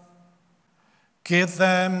Paraclete. Give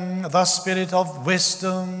them the spirit of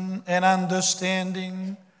wisdom and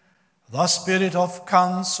understanding, the spirit of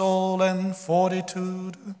counsel and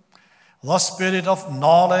fortitude, the spirit of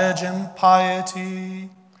knowledge and piety.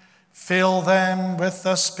 Fill them with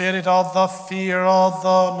the spirit of the fear of the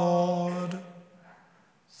Lord.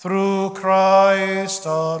 Through Christ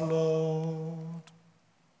our Lord.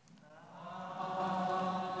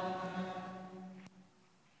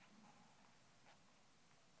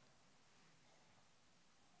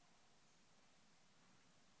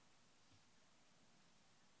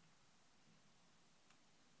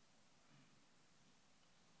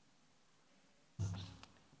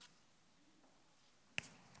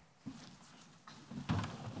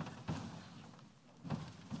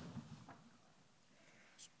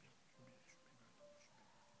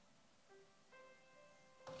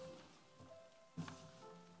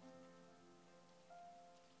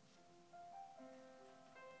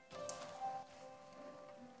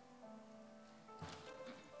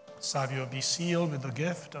 Savio, be sealed with the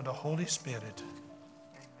gift of the Holy Spirit.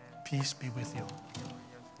 Amen. Peace be with you.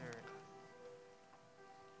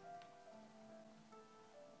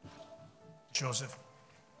 Joseph,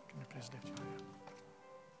 can you please lift your hand?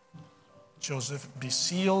 Joseph, be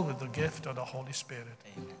sealed with the gift of the Holy Spirit.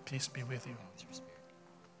 Amen. Peace be with you.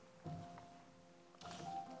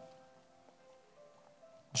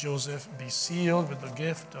 Joseph, be sealed with the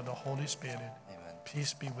gift of the Holy Spirit. Amen.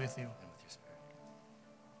 Peace be with you.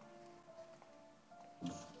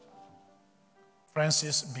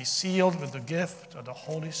 Francis, be sealed with the gift of the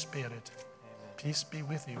Holy Spirit. Amen. Peace be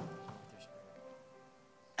with you.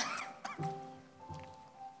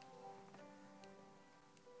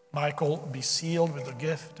 Michael, be sealed with the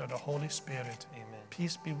gift of the Holy Spirit. Amen.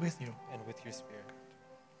 Peace be with you. And with your spirit.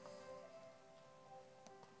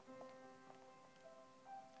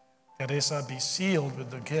 Teresa, be sealed with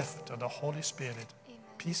the gift of the Holy Spirit. Amen.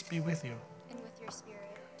 Peace be with you. And with your spirit.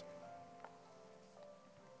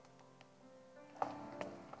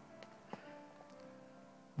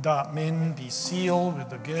 Min, be sealed with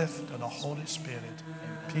the gift of the Holy Spirit.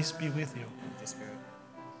 Amen. Peace be with you. And with the spirit.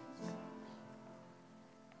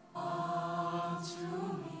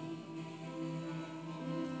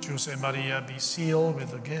 Jose Maria, be sealed with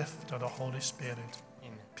the gift of the Holy Spirit.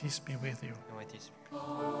 Amen. Peace be with you. And with your spirit.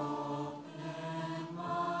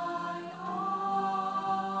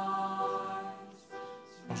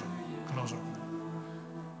 Closer.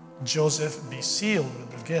 Joseph, be sealed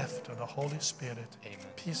with the gift of the Holy Spirit. Amen.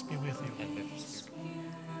 Peace be with you. And with your spirit.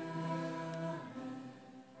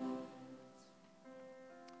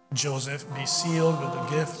 Joseph, be sealed with the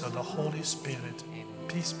gift of the Holy Spirit. Amen.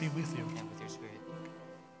 Peace be with you. And with your spirit.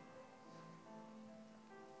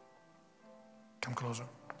 Come closer.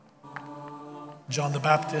 John the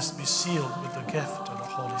Baptist, be sealed with the gift of the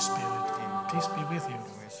Holy Spirit. Amen. Peace be with you. And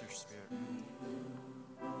with your spirit.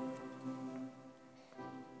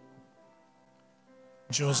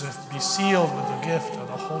 Joseph, be sealed with the gift of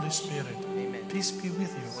the Holy Spirit. Amen. Peace be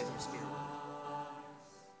with you. With your spirit.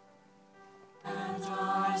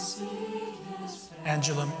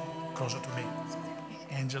 Angela, closer to me.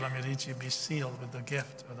 Angela Merici, be sealed with the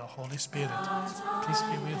gift of the Holy Spirit. Peace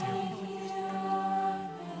be with you.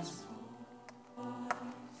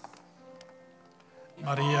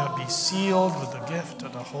 Maria, be sealed with the gift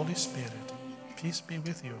of the Holy Spirit. Peace be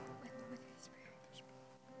with you.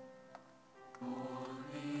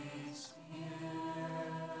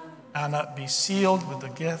 Anna, be sealed with the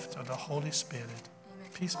gift of the Holy Spirit.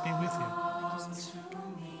 Peace be with you.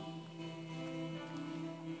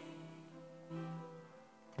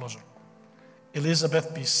 Closer.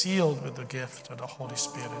 Elizabeth, be sealed with the gift of the Holy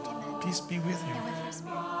Spirit. Peace be with you.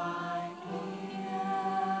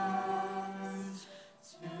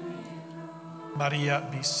 Maria,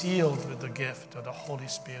 be sealed with the gift of the Holy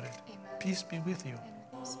Spirit. Peace be with you.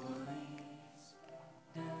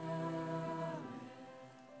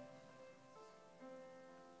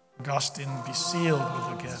 Augustine, be sealed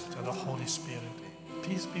with the gift of the Holy Spirit.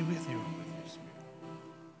 Peace be with you.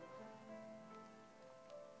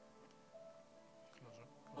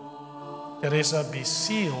 Teresa, be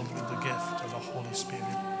sealed with the gift of the Holy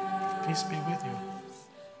Spirit. Peace be with you.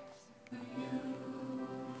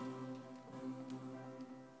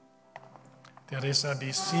 Teresa,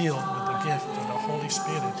 be sealed with the gift of the Holy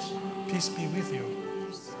Spirit. Peace be with you.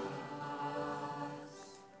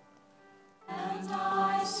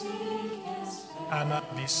 Anna,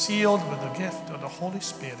 be sealed with the gift of the Holy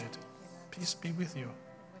Spirit. Peace be with you.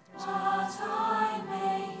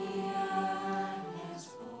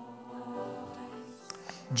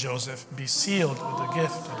 Joseph, be sealed with the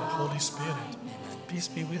gift of the Holy Spirit. Peace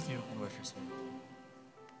be with you.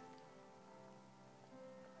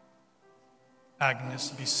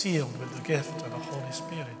 Agnes, be sealed with the gift of the Holy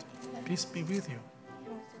Spirit. Peace be with you.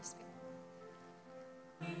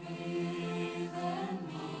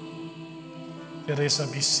 Teresa,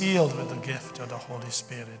 be sealed with the gift of the Holy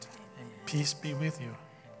Spirit. Peace be with you.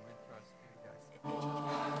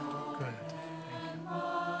 Good.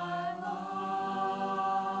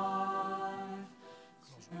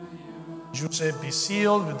 Thank you. Joseph, be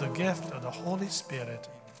sealed with the gift of the Holy Spirit.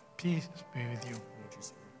 Peace be with you.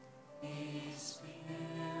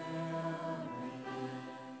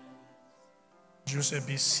 Joseph,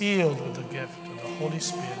 be sealed with the gift of the Holy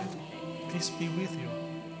Spirit. Peace be with you.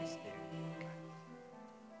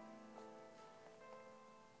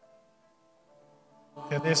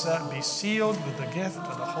 Teresa, be sealed with the gift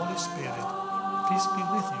of the Holy Spirit. Peace be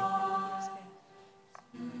with you.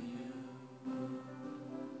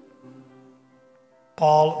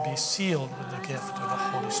 Paul, be sealed with the gift of the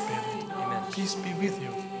Holy Spirit. Amen. Peace be with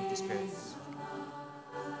you.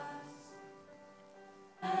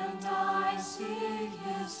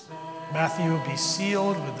 Matthew, be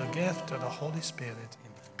sealed with the gift of the Holy Spirit.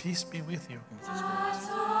 Peace be with you.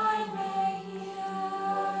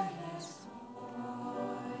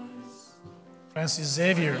 Francis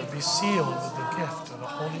Xavier, be sealed with the gift of the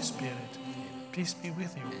Holy Spirit. Peace be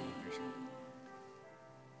with you.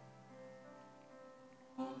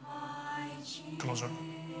 Closer.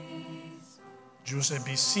 Joseph,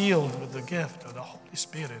 be sealed with the gift of the Holy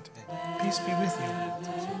Spirit. Peace be with you.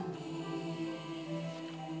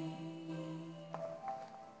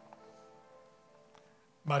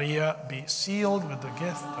 Maria, be sealed with the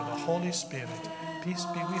gift of the Holy Spirit. Peace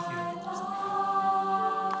be with you.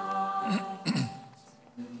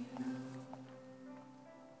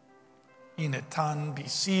 Inetan, be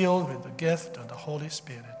sealed with the gift of the Holy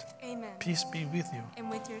Spirit. Amen. Peace be with you. And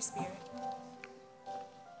with your spirit.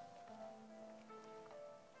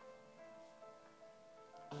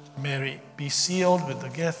 Mary, be sealed with the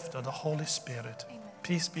gift of the Holy Spirit. Amen.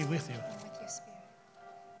 Peace be with you. And with your spirit.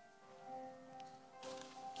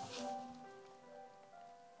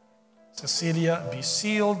 Cecilia, be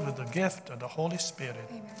sealed with the gift of the Holy Spirit.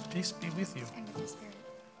 Amen. Peace be with you. And with your spirit.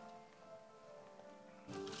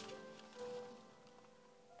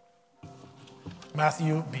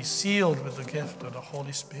 Matthew, be sealed with the gift of the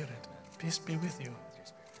Holy Spirit. Peace be with you.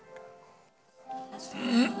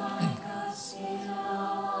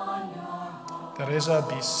 Teresa,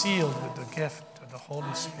 be sealed with the gift of the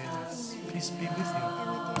Holy Spirit. Peace be with you.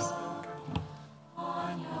 And with your spirit.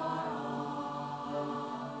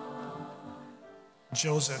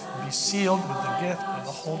 Joseph, be sealed with the gift of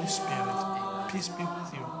the Holy Spirit. Peace be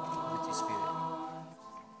with you. With your spirit.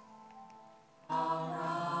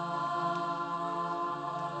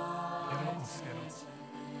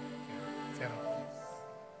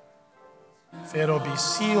 Pharaoh, be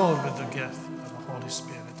sealed with the gift of the Holy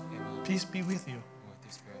Spirit. Peace be with you. With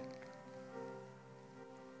your spirit.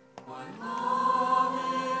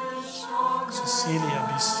 Cecilia,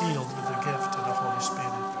 be sealed with the gift of the Holy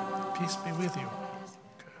Spirit. Peace be with you.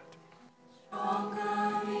 Good.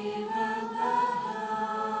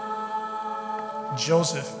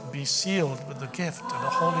 Joseph, be sealed with the gift of the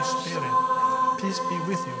Holy Spirit. Peace be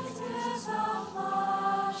with you.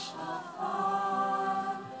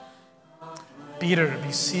 Peter,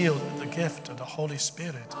 be sealed with the gift of the Holy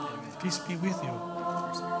Spirit. Peace be with you.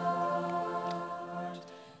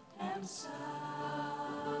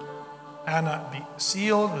 Anna, be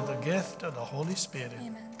sealed with the gift of the Holy Spirit.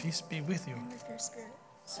 Amen. Peace be with you. And with your spirit.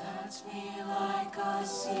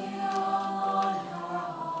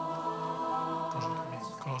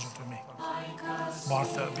 Closer to me.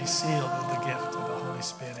 Martha, be sealed with the gift of the Holy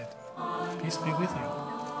Spirit. Peace be with you.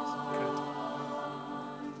 Good.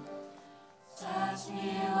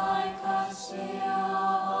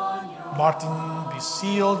 Martin, be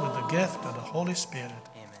sealed with the gift of the Holy Spirit.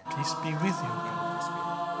 Peace be with you.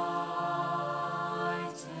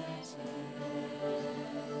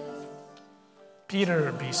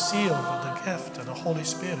 Peter, be sealed with the gift of the Holy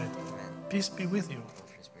Spirit. Peace be with you.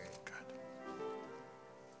 Good.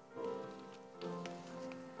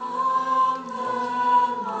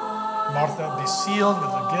 Martha, be sealed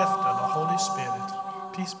with the gift of the Holy Spirit.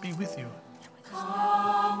 Peace be with you.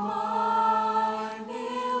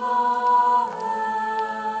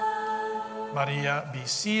 Maria, be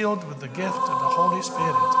sealed with the gift of the Holy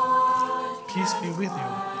Spirit. Peace be with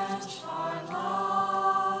you.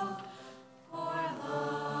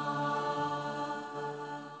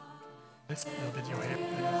 Lift a little bit your head,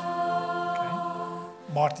 please. Okay.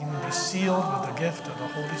 Martin, be sealed with the gift of the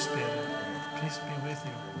Holy Spirit. Peace be with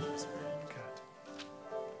you. Good.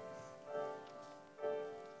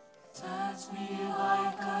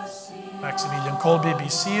 Maximilian Colby, be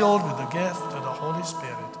sealed with the gift of the Holy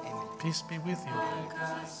Spirit. Peace be with you.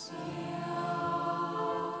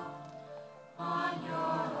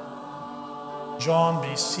 John,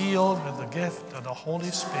 be sealed with the gift of the Holy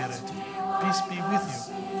Spirit. Peace be with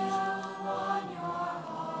you.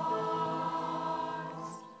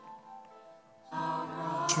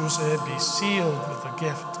 Jose, be sealed with the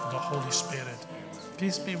gift of the Holy Spirit.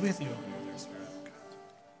 Peace be with you.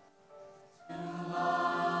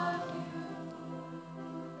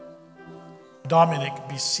 Dominic,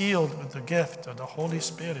 be sealed with the gift of the Holy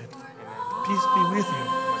Spirit. Peace be with you.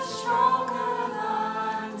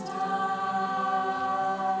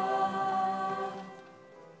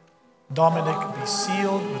 Dominic, be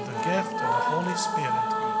sealed with the gift of the Holy Spirit.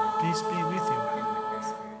 Peace be with you.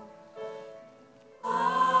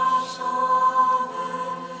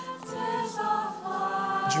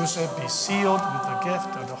 Joseph, be sealed with the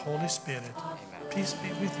gift of the Holy Spirit. Peace be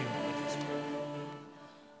with you.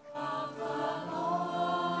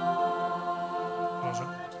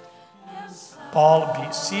 Paul,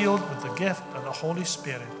 be sealed with the gift of the Holy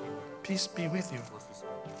Spirit. Peace be with you.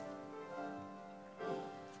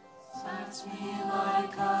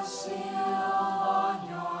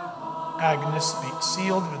 Agnes, be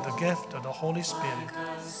sealed with the gift of the Holy Spirit.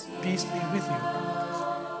 Peace be with you.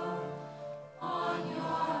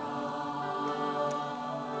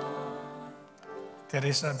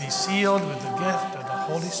 Teresa, be sealed with the gift of the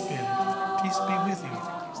Holy Spirit. Peace be with you.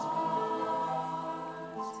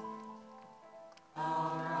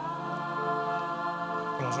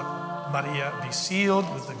 Maria, be sealed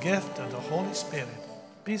with the gift of the Holy Spirit.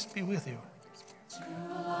 Peace be with you.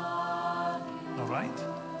 All right?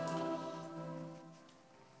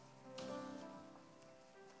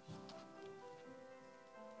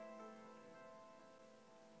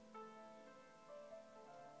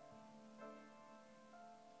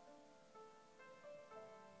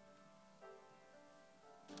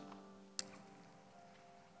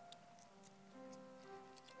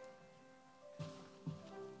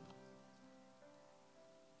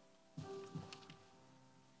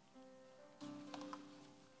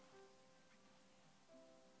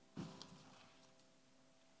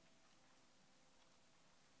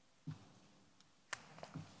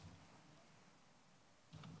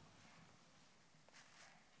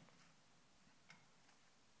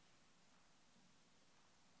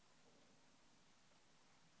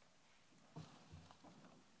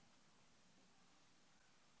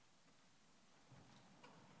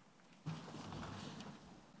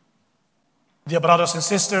 Dear brothers and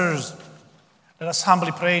sisters, let us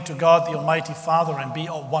humbly pray to God, the Almighty Father, and be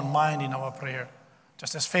of one mind in our prayer,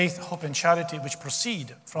 just as faith, hope, and charity, which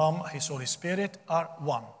proceed from His Holy Spirit, are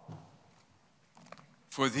one.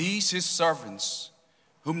 For these His servants,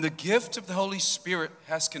 whom the gift of the Holy Spirit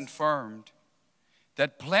has confirmed,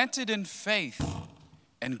 that planted in faith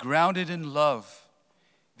and grounded in love,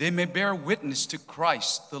 they may bear witness to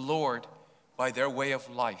Christ the Lord by their way of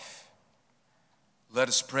life. Let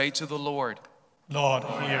us pray to the Lord. Lord,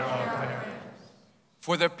 hear our prayer.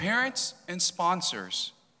 For their parents and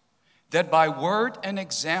sponsors, that by word and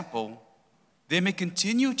example they may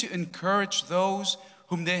continue to encourage those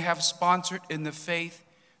whom they have sponsored in the faith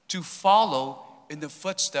to follow in the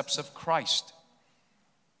footsteps of Christ.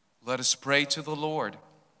 Let us pray to the Lord.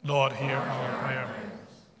 Lord, hear our prayer.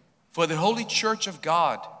 For the Holy Church of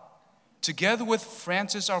God, together with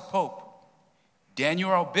Francis our Pope,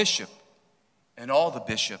 Daniel our Bishop, and all the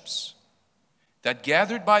bishops, that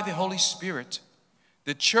gathered by the Holy Spirit,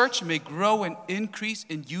 the church may grow and increase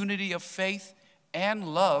in unity of faith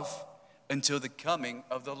and love until the coming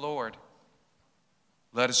of the Lord.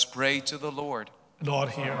 Let us pray to the Lord. Lord,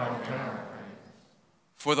 hear our prayer.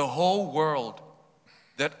 For the whole world,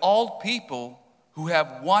 that all people who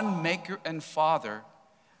have one Maker and Father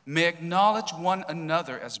may acknowledge one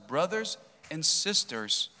another as brothers and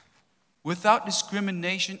sisters without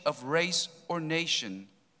discrimination of race or nation,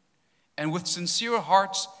 and with sincere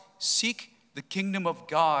hearts seek the kingdom of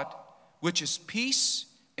God, which is peace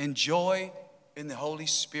and joy in the Holy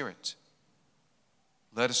Spirit.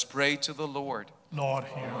 Let us pray to the Lord. Lord,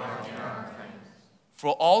 hear our prayer.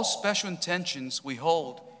 For all special intentions we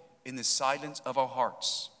hold in the silence of our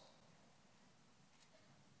hearts.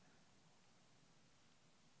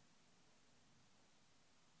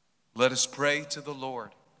 Let us pray to the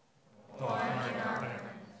Lord. Lord, hear our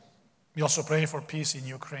prayer. We also pray for peace in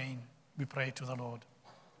Ukraine. We pray to the Lord.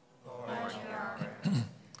 Lord, hear our prayer.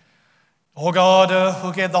 O God,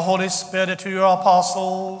 who gave the Holy Spirit to your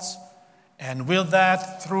apostles, and will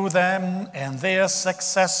that through them and their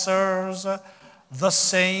successors, the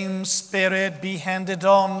same Spirit be handed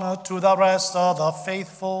on to the rest of the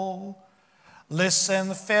faithful,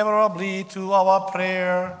 listen favorably to our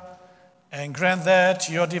prayer, and grant that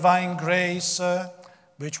your divine grace,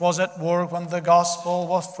 which was at work when the gospel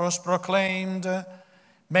was first proclaimed,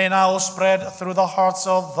 may now spread through the hearts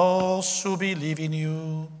of those who believe in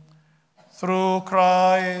you. Through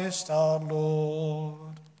Christ our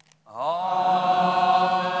Lord. Amen.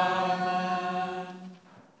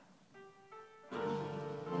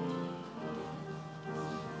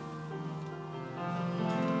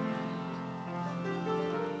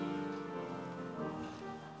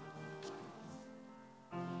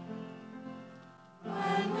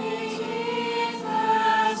 When we eat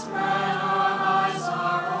this bread, our eyes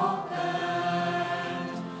are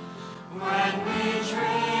opened. When we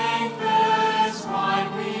drink this wine,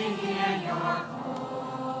 we hear your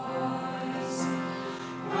voice.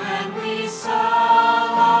 When we celebrate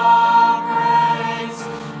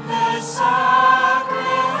this sacrifice,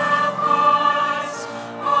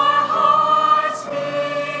 our hearts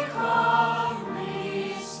become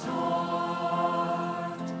restored.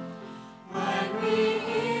 When we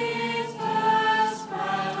eat this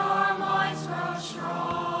bread, our minds grow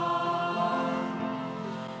strong.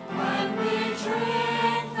 When we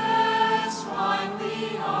drink this wine, we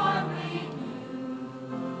are renewed.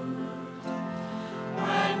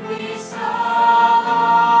 When we celebrate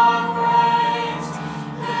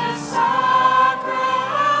this sacrifice,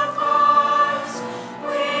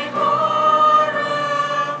 we glorify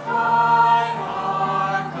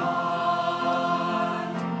our God.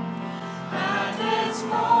 And it's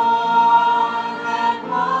more than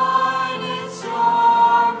wine, it's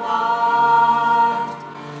your blood.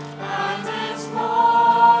 And it's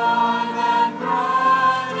more than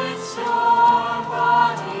bread, it's your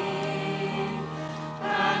body.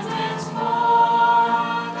 And it's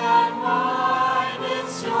more than wine,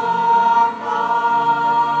 it's your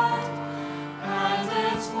blood. And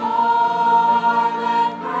it's more than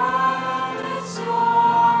bread, it's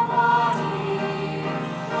your body.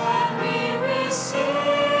 When we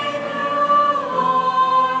receive you,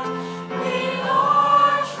 Lord, we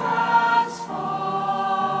are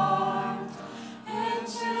transformed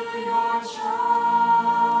into your church.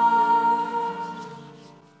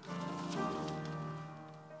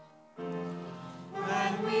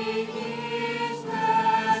 When we eat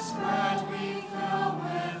this bread, we fill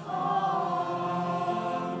with hope.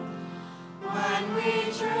 When we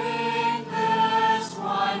drink this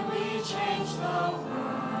wine, we change the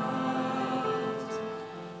world.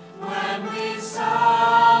 When we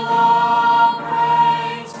celebrate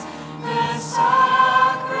this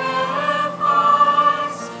sacrifice,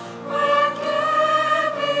 we're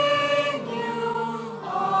giving you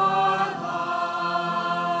our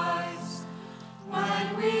lives. When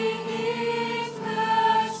we eat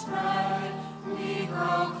this bread, we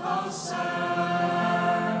grow closer.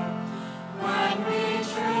 When we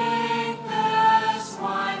drink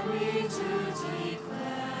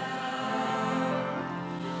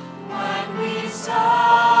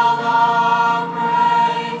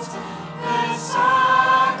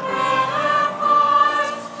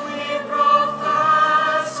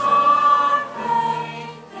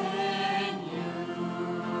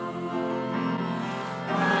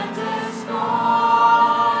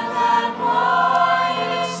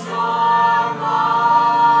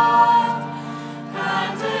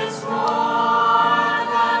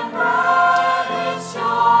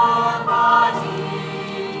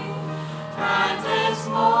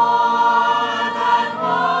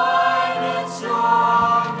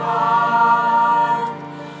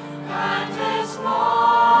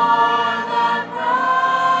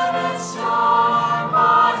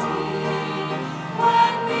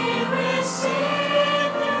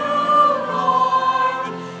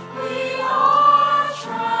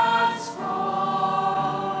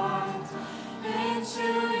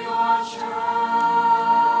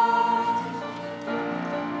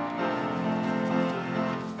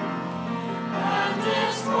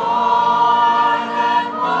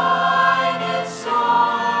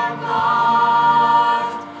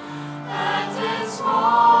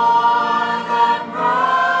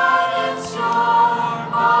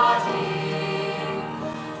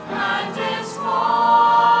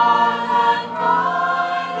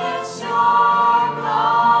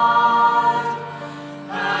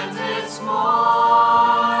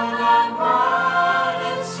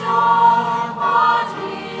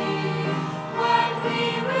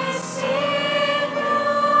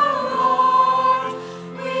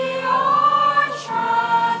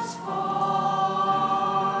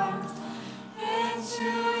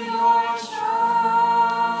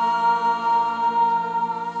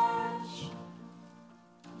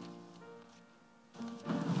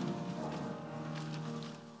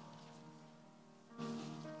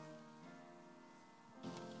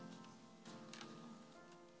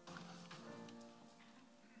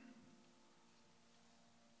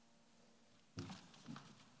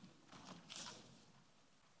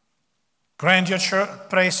Grant your church,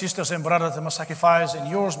 pray, sisters and brothers, that my sacrifice and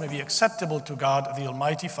yours may be acceptable to God, the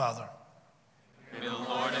Almighty Father. May the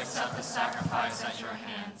Lord accept the sacrifice at your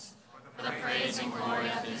hands, for the praise and glory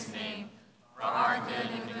of his name, for our good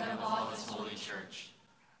and the good of all his holy church.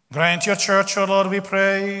 Grant your church, O Lord, we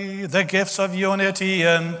pray, the gifts of unity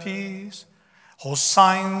and peace, whose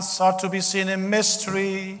signs are to be seen in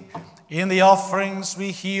mystery, in the offerings we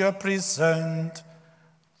here present,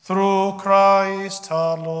 through Christ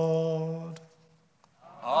our Lord.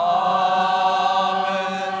 Amen.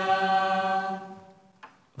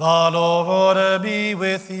 The Lord be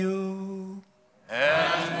with you.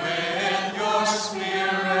 And with your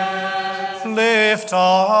spirit, Lift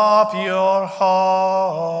up your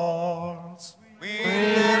hearts. we lift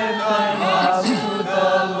them up to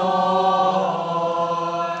the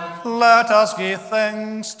Lord. Let us give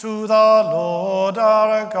thanks to the Lord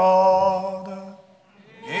our God.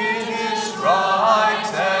 It is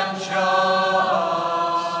right and just.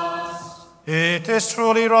 It is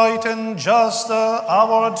truly right and just,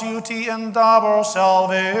 our duty and our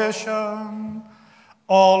salvation,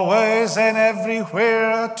 always and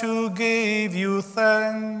everywhere to give you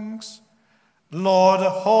thanks. Lord,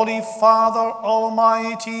 Holy Father,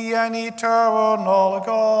 Almighty and eternal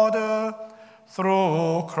God,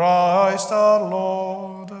 through Christ our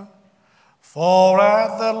Lord. For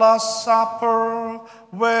at the Last Supper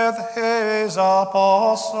with his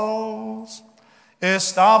apostles,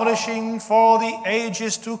 establishing for the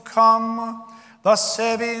ages to come the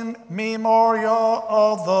saving memorial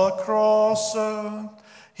of the cross,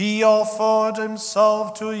 he offered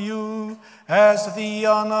himself to you as the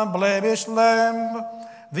unblemished Lamb,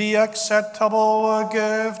 the acceptable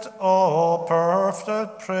gift of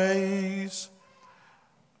perfect praise.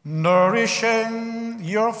 Nourishing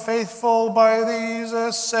your faithful by these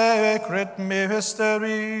sacred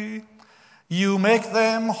mysteries, you make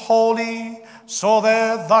them holy, so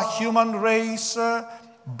that the human race,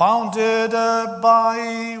 bounded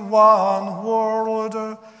by one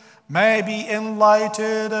world, may be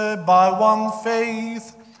enlightened by one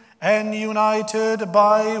faith and united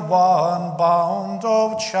by one bond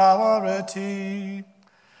of charity.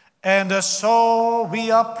 And so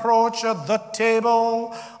we approach the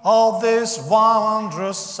table of this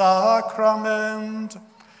wondrous sacrament,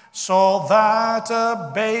 so that,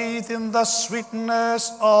 bathed in the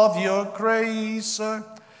sweetness of your grace,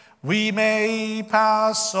 we may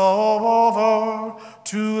pass over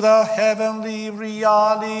to the heavenly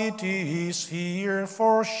realities here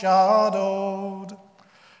foreshadowed.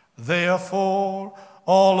 Therefore,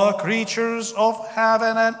 all the creatures of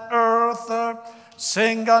heaven and earth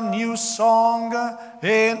sing a new song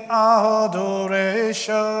in adoration,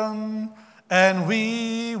 and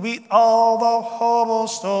we, with all the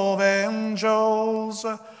host of angels,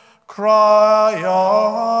 cry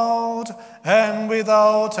out, and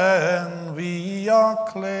without end we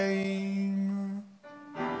acclaim.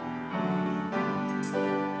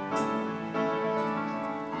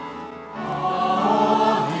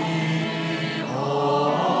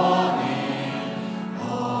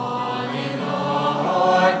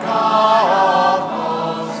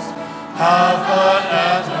 Heaven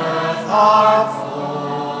and earth are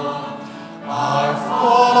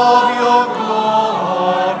full of your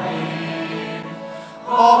glory.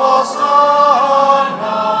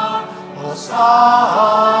 Hosanna,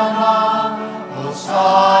 Hosanna,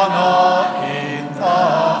 Hosanna in the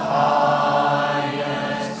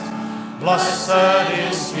highest. Blessed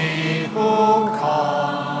is he who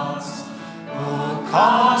comes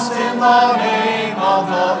in the name of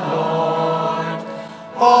the Lord.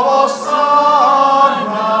 Hosanna,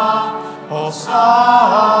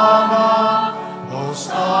 Hosanna,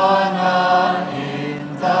 Hosanna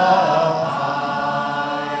in the highest.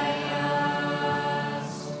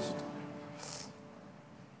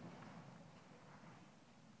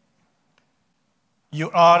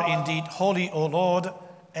 You are indeed holy, O Lord,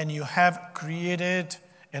 and you have created,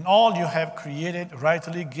 and all you have created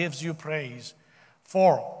rightly gives you praise.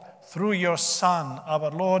 For through your Son,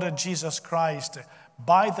 our Lord Jesus Christ,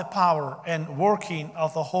 by the power and working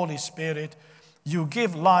of the Holy Spirit, you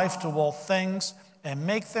give life to all things and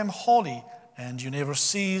make them holy, and you never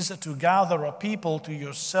cease to gather a people to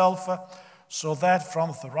yourself, so that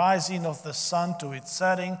from the rising of the sun to its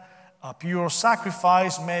setting, a pure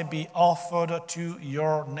sacrifice may be offered to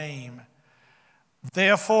your name.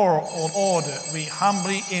 Therefore, O Lord, we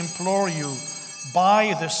humbly implore you,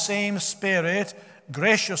 by the same Spirit,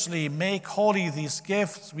 graciously make holy these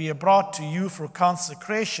gifts we have brought to you for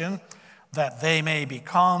consecration, that they may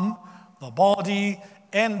become the body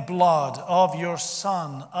and blood of your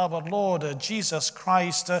Son, our Lord Jesus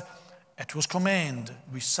Christ, at whose command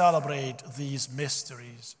we celebrate these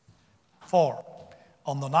mysteries. For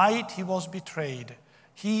on the night he was betrayed,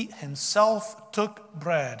 he himself took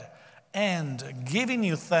bread, and giving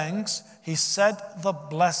you thanks, he said the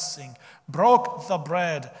blessing, broke the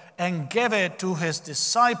bread, and gave it to his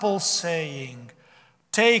disciples, saying,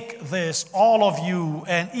 "Take this, all of you,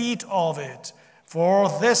 and eat of it, for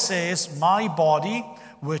this is my body,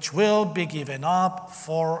 which will be given up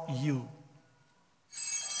for you."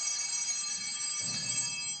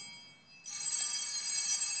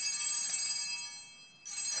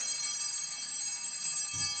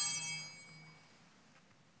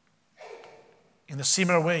 In a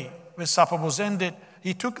similar way, when supper was ended,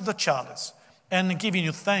 he took the chalice, and giving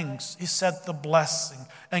you thanks, he said the blessing,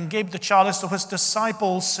 and gave the chalice to his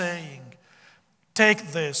disciples, saying,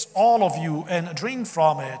 "Take this, all of you, and drink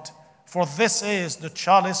from it, for this is the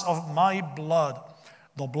chalice of my blood,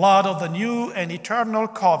 the blood of the new and eternal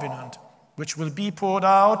covenant, which will be poured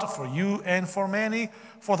out for you and for many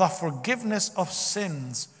for the forgiveness of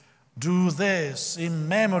sins. Do this in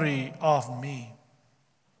memory of me."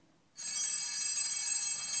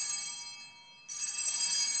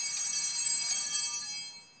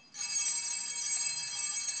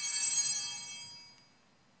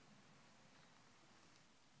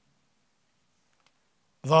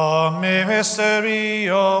 The mystery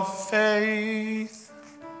of faith.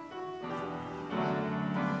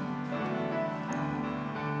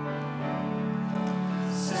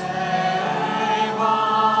 Save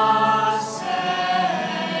us,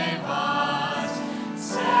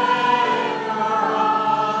 Savior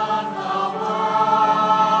of the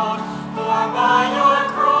world, for by your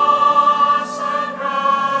cross and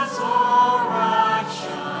resurrection,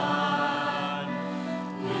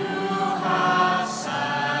 you have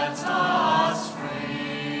set us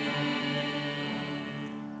free.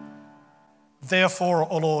 Therefore,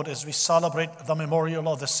 O Lord, as we celebrate the memorial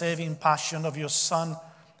of the saving passion of your Son,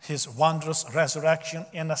 his wondrous resurrection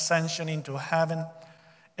and ascension into heaven,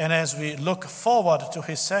 and as we look forward to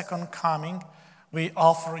his second coming, we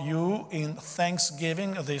offer you in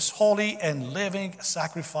thanksgiving this holy and living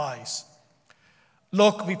sacrifice.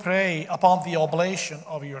 Look, we pray, upon the oblation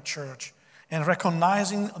of your church, and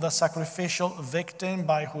recognizing the sacrificial victim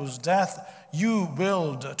by whose death you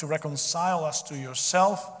willed to reconcile us to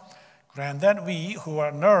yourself, grant that we, who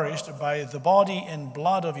are nourished by the body and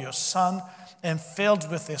blood of your Son and filled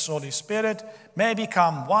with his Holy Spirit, may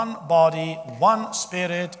become one body, one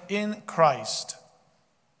spirit in Christ.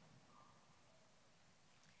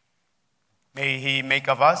 May he make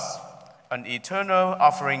of us an eternal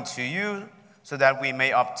offering to you, so that we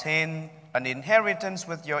may obtain an inheritance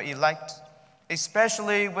with your elect,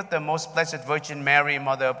 especially with the most blessed Virgin Mary,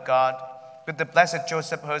 Mother of God, with the blessed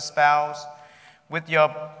Joseph, her spouse, with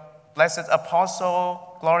your blessed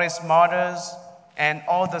apostle, glorious martyrs, and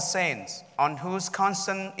all the saints, on whose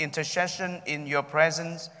constant intercession in your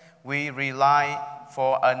presence we rely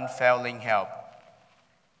for unfailing help.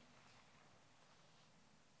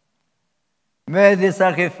 May the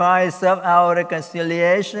sacrifice of our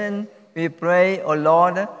reconciliation, we pray, O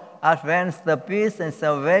Lord, advance the peace and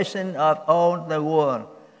salvation of all the world.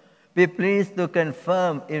 Be pleased to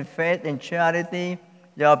confirm in faith and charity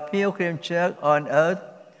your pilgrim church on earth,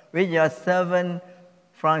 with your servant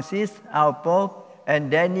Francis, our Pope,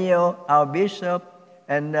 and Daniel, our Bishop,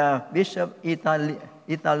 and Bishop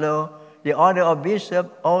Italo, the order of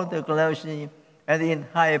Bishop, all the clergy, and the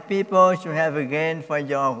entire people you have again for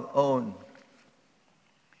your own.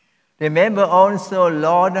 Remember also,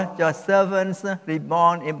 Lord, your servants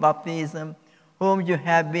reborn in baptism, whom you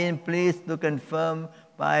have been pleased to confirm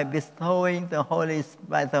by bestowing the Holy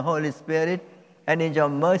Spirit, and in your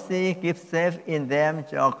mercy give safe in them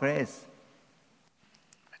your grace.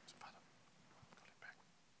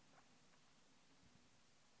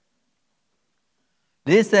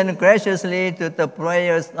 Listen graciously to the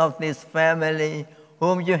prayers of this family,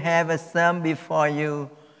 whom you have assembled before you.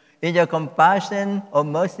 In your compassion, O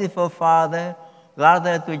merciful Father,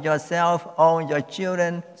 gather to yourself all your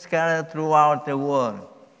children scattered throughout the world.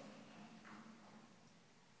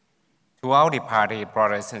 To our departed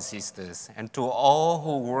brothers and sisters, and to all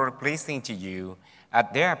who were pleasing to you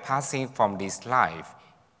at their passing from this life,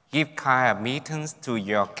 give kind admittance to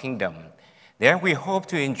your kingdom. There we hope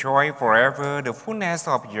to enjoy forever the fullness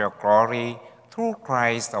of your glory, through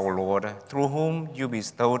Christ our Lord, through whom you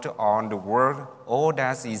bestowed on the world all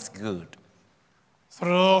that is good.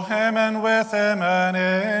 Through him and with him and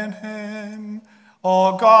in him,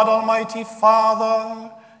 O God Almighty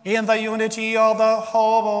Father, in the unity of the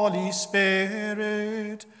Holy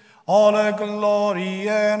Spirit, all glory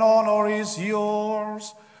and honor is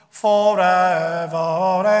yours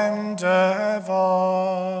forever and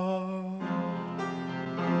ever.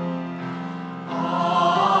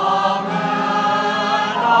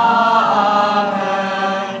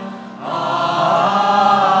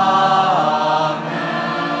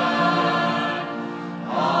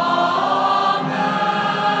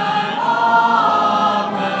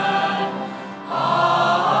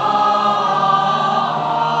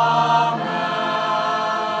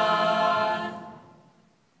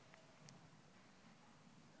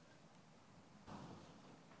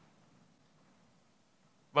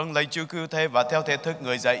 Vâng, lạy Chúa cứu thế và theo thể thức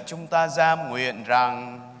người dạy chúng ta giam nguyện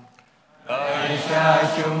rằng: Hỡi Cha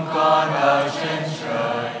chúng con ở trên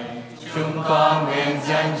trời, chúng con nguyện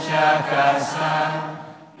danh Cha ca sáng,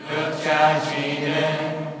 nước Cha trị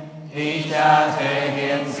đến, ý Cha thể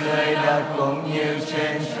hiện dưới đất cũng như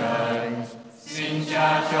trên trời. Xin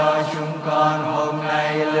Cha cho chúng con hôm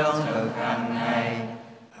nay lương thực hàng ngày,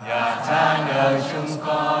 và tha nợ chúng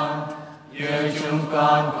con như chúng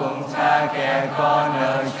con cũng tha kẻ con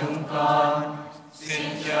nợ chúng con. Xin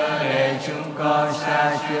chớ để chúng con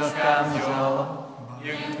sa trước cám dỗ,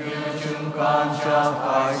 nhưng cứu chúng con cho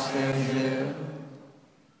khỏi sự dữ.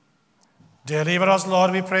 Deliver us,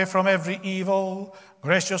 Lord, we pray, from every evil.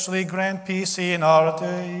 Graciously grant peace in our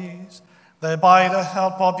days, that by the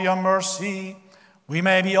help of your mercy we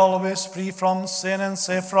may be always free from sin and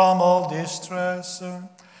safe from all distress,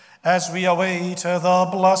 as we await the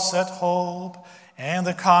blessed hope and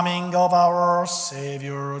the coming of our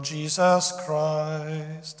Savior Jesus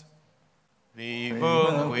Christ. Vì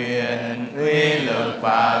vương quyền, uy lực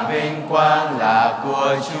và vinh quang là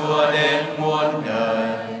của Chúa đến muôn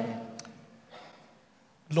đời.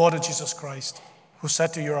 Lord Jesus Christ, who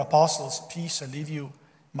said to your apostles, "Peace I leave you,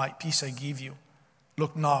 my peace I give you,"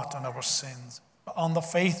 look not on our sins, but on the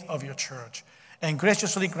faith of your church, and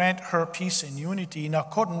graciously grant her peace and unity in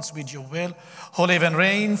accordance with your will, who live and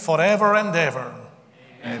reign forever and ever.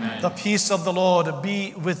 Amen. The peace of the Lord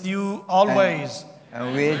be with you always.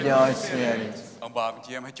 And with your spirit. Ông bà và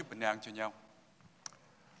chị em hãy chúc bình an cho nhau.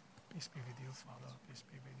 Peace be with you, Father. Peace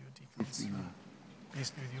be with you, deacons.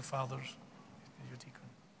 Peace be with you, fathers. Peace be with you,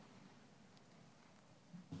 deacons.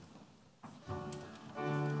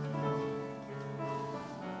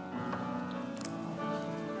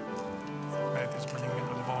 May this bring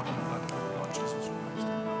into the body and blood of the Lord Jesus Christ,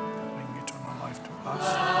 bring eternal life to us.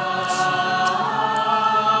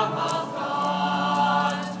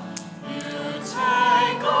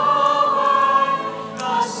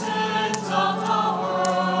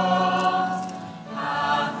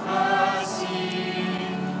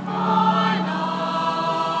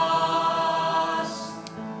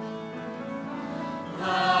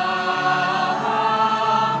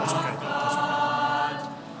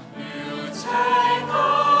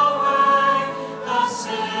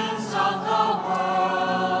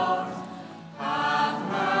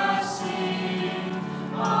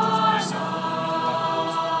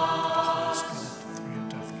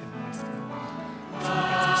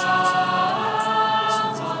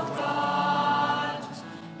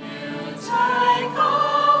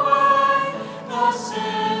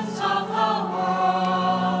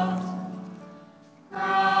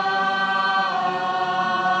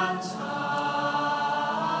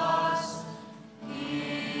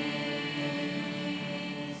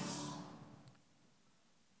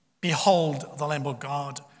 Behold the Lamb of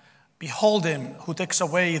God. Behold him who takes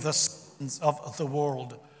away the sins of the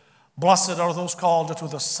world. Blessed are those called to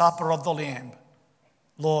the supper of the Lamb.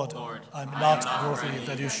 Lord, I'm not worthy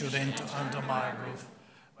that you should enter under my roof,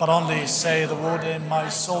 but only say the word and my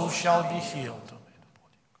soul shall be healed.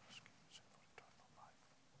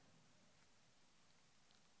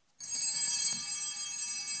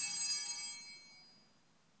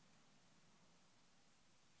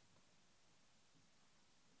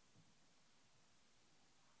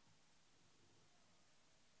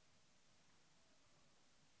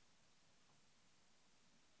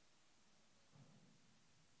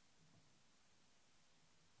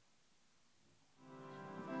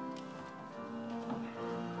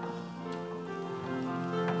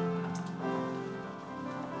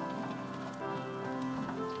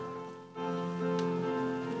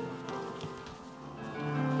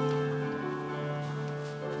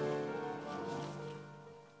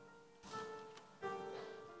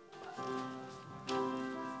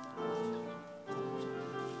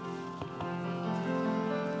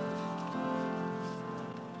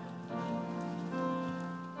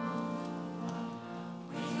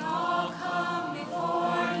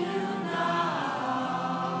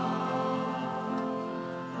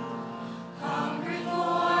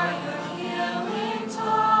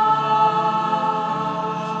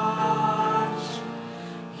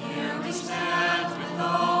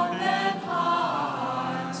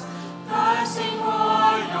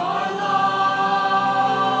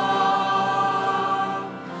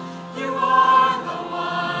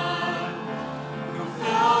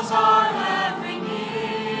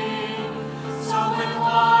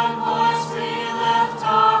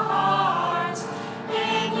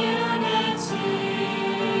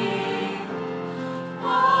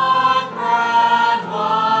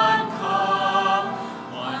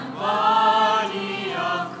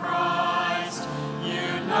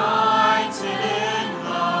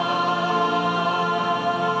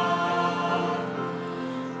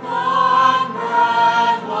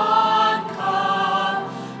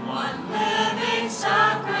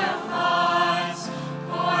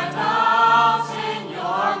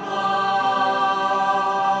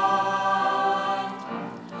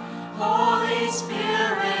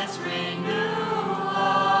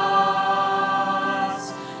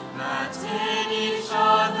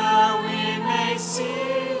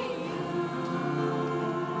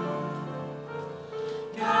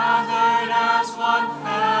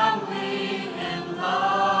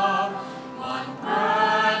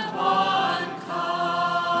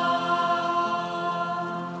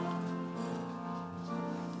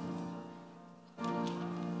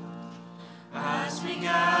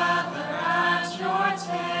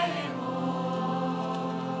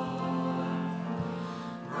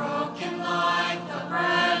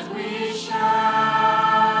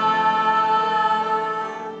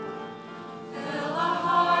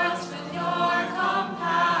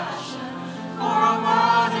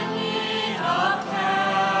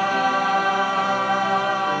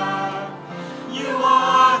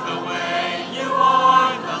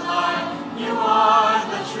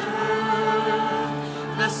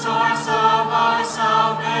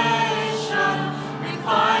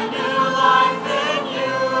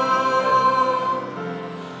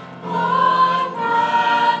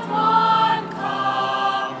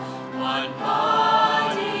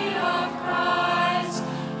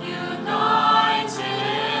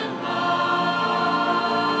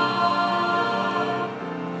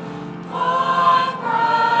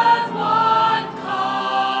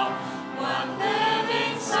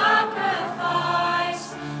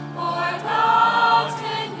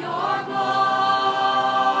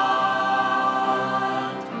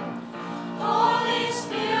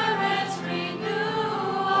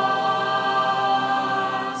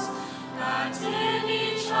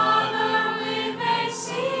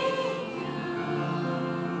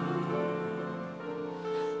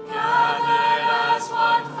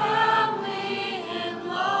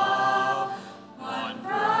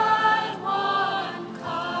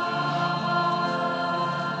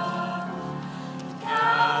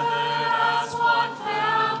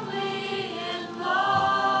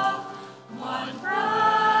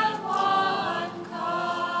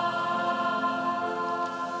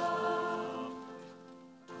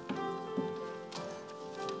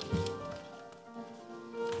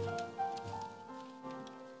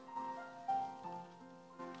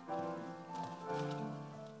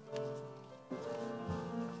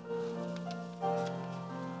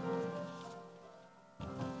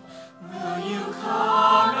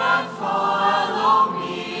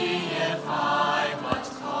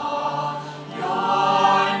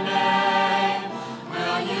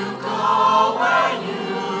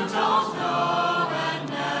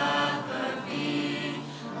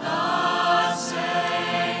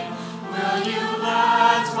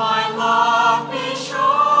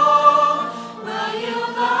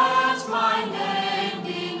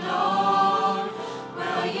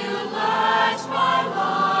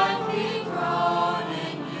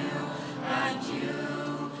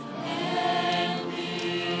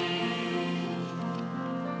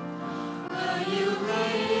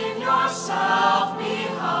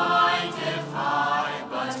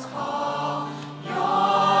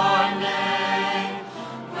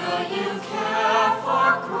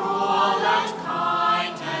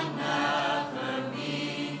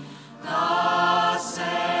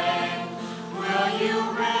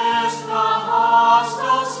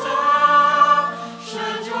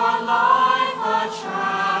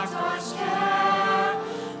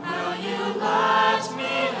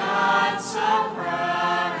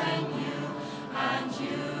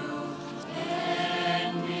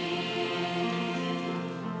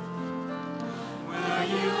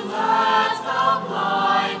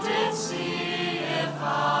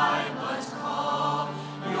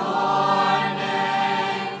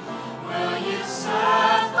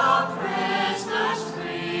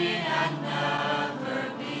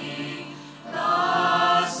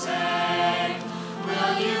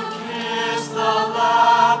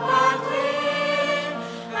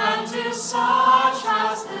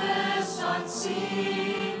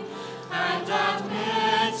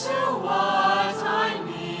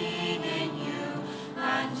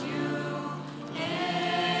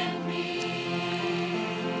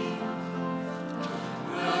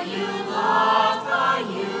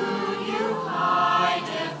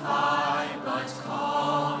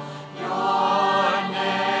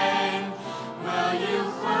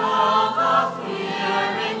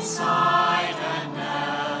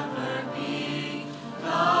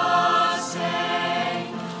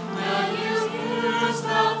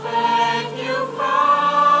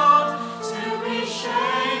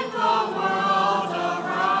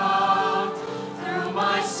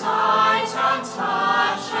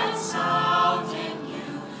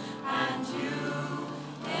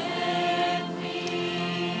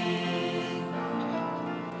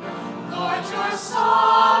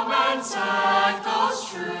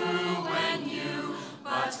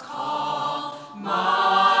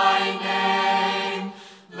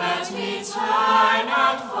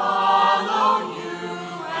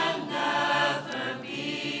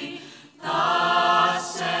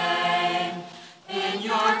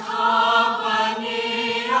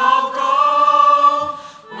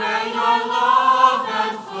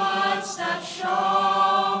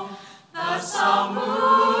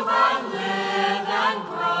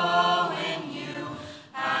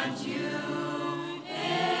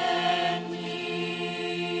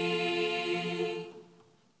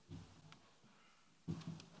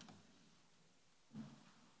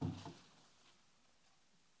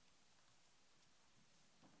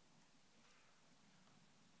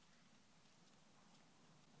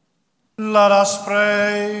 Let us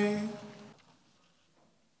pray.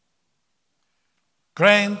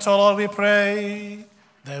 Grant, O Lord, we pray,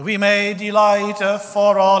 that we may delight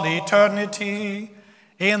for all eternity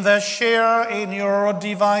in the share in your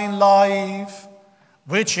divine life,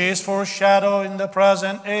 which is foreshadowed in the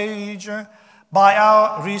present age by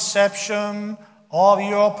our reception of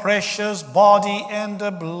your precious body and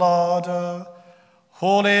blood,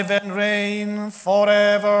 who live and reign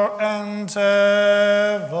forever and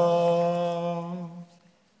ever.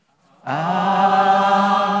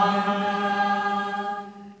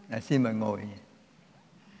 Xin mời ngồi.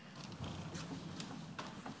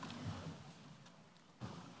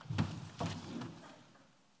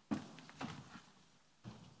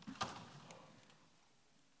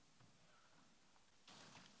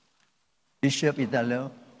 Bishop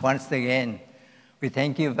Italo, once again, we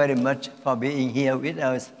thank you very much for being here with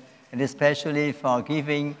us, and especially for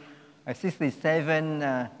giving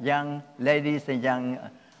 67 young ladies and young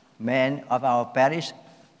men of our parish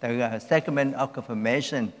the sacrament of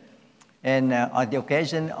confirmation. And on the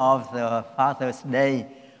occasion of the Father's Day,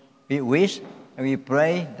 we wish and we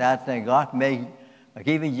pray that God may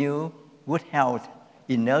give you good health,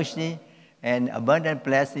 energy, and abundant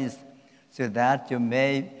blessings, so that you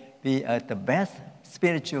may be the best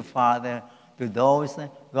spiritual father to those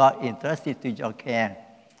God entrusted to your care.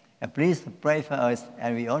 And please pray for us,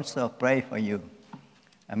 and we also pray for you.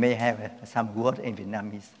 I may have some word in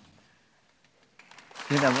Vietnamese.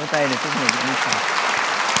 Chúng ta vỗ tay để chúc mừng Đức Chúa.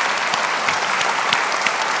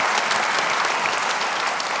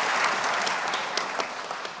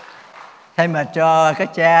 Thay mặt cho các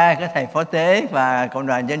cha, các thầy phó tế và cộng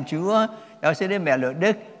đoàn dân Chúa, giáo sư Đức Mẹ Lượng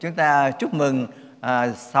Đức, chúng ta chúc mừng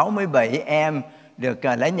 67 em được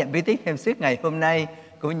lãnh nhận bí tích thêm sức ngày hôm nay,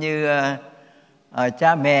 cũng như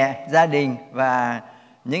cha mẹ, gia đình và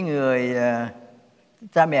những người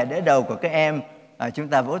cha mẹ đỡ đầu của các em. Chúng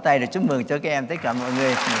ta vỗ tay để chúc mừng cho các em, tất cả mọi người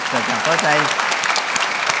một tràng pháo tay.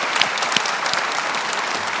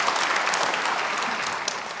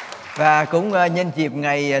 Và cũng nhân dịp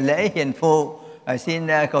ngày lễ hiền phụ, xin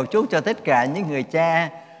cầu chúc cho tất cả những người cha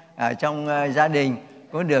trong gia đình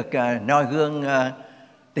cũng được noi gương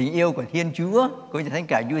tình yêu của Thiên Chúa, cũng như Thánh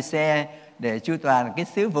cả Du Xe, để chu toàn cái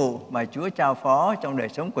sứ vụ mà Chúa trao phó trong đời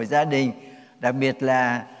sống của gia đình, đặc biệt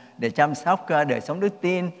là để chăm sóc đời sống đức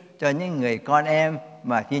tin cho những người con em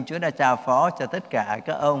mà Thiên Chúa đã trao phó cho tất cả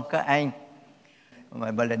các ông, các anh.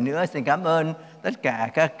 Một lần nữa xin cảm ơn tất cả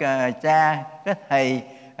các cha, các thầy,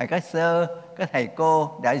 các sơ, các thầy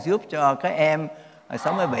cô đã giúp cho các em,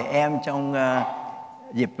 67 em trong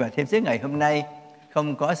dịp thêm sức ngày hôm nay.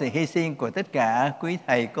 Không có sự hy sinh của tất cả quý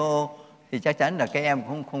thầy cô thì chắc chắn là các em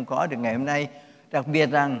cũng không có được ngày hôm nay. Đặc biệt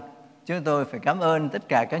rằng chúng tôi phải cảm ơn tất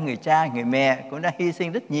cả các người cha, người mẹ cũng đã hy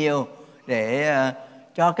sinh rất nhiều để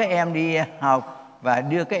cho các em đi học và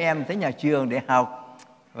đưa các em tới nhà trường để học.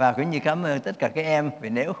 Và cũng như cảm ơn tất cả các em, vì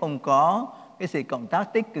nếu không có cái sự cộng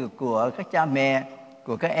tác tích cực của các cha mẹ,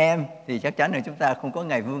 của các em, thì chắc chắn là chúng ta không có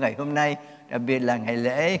ngày vui ngày hôm nay. Đặc biệt là ngày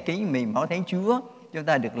lễ kính mình máu Thánh Chúa, chúng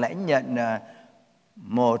ta được lãnh nhận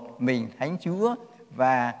một mình Thánh Chúa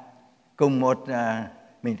và cùng một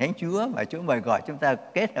mình Thánh Chúa, và Chúa mời gọi chúng ta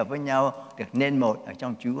kết hợp với nhau được nên một ở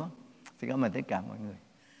trong Chúa. Xin cảm ơn tất cả mọi người.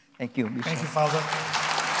 Thank you, Bishop. Thank you, Father.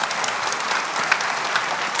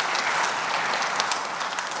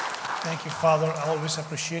 Thank you, Father. I always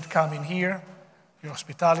appreciate coming here. Your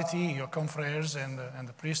hospitality, your confreres, and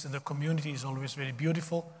the priest and the community is always very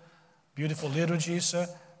beautiful. Beautiful liturgies,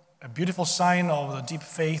 a beautiful sign of the deep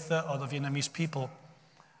faith of the Vietnamese people.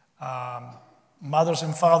 Mothers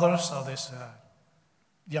and fathers of these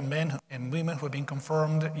young men and women who have been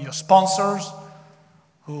confirmed, your sponsors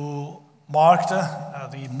who marked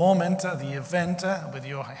the moment, the event with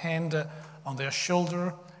your hand on their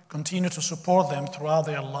shoulder, continue to support them throughout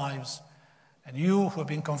their lives. And you who have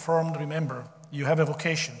been confirmed, remember, you have a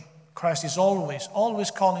vocation. Christ is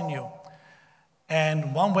always calling you.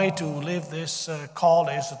 And one way to live this call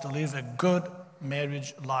is to live a good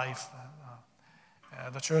marriage life.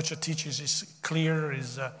 The church teaches is clear,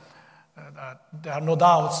 there are no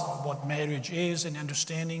doubts of what marriage is, an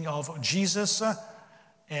understanding of Jesus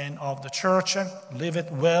and of the church. Live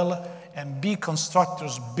it well and be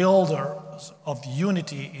constructors, builders of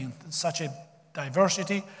unity in such a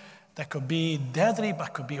diversity that could be deadly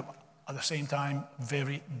but could be at the same time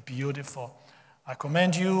very beautiful. I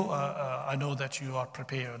commend you. I know that you are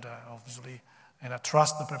prepared, obviously, and I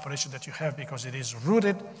trust the preparation that you have because it is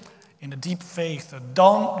rooted in a deep faith.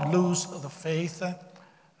 Don't lose the faith.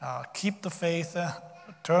 Keep the faith.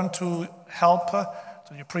 Turn to help,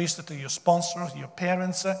 to your priest, to your sponsors, your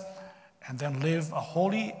parents, and then live a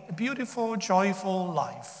holy, beautiful, joyful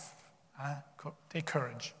life. Take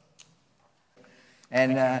courage.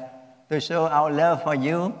 And to show our love for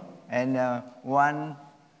you, and one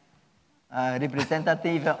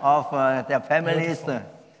representative of their families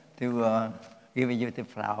to give you the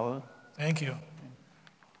flower. Thank you.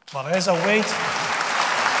 Well, as I wait,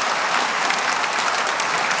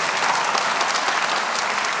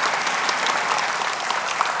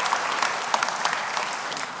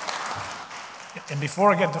 and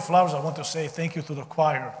before I get the flowers, I want to say thank you to the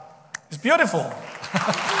choir. It's beautiful.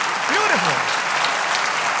 Beautiful.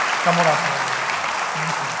 Come on up.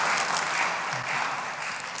 Thank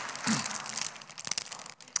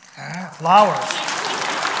you. Flowers.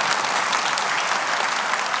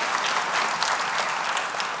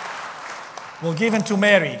 We'll give them to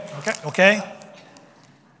Mary. Okay? Okay?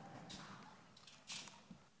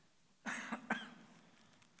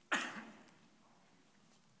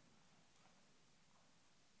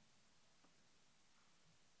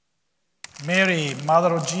 Mary,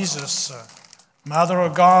 Mother of Jesus, Mother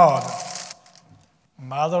of God,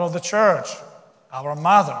 Mother of the Church, our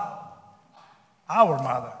Mother,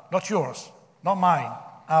 not yours, not mine,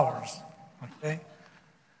 ours. Okay?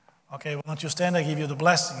 Okay, why don't you stand? I give you the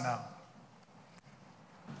blessing now.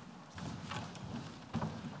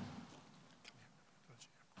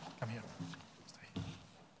 Come here. Stay.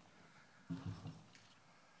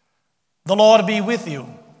 The Lord be with you.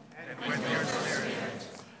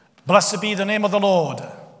 Blessed be the name of the Lord,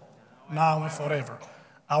 now and forever.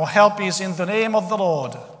 Our help is in the name of the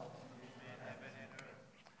Lord.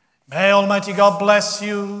 May Almighty God bless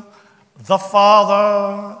you, the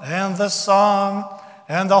Father, and the Son,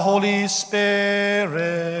 and the Holy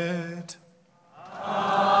Spirit.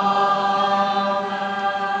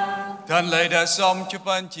 Thánh lễ đã xong, chúc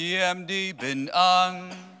anh chị em đi bình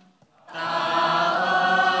an.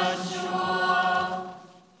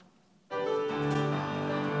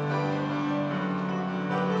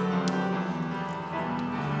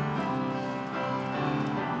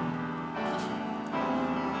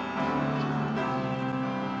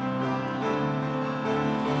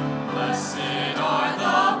 Blessed are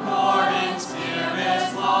the poor in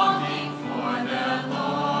spirit, longing for their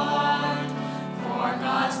Lord. For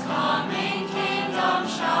God's coming kingdom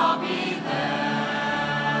shall be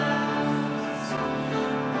theirs.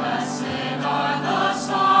 Blessed are the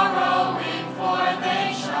sorrowing, for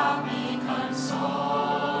they shall be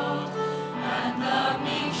consoled. And the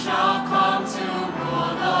meek shall come to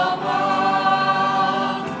rule the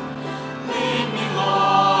world. Lead me,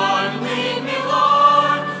 Lord,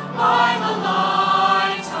 by the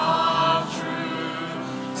light of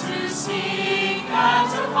truth, to seek and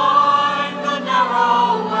to find the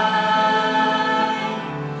narrow way.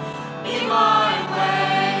 Be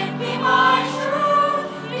my truth,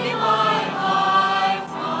 be my life,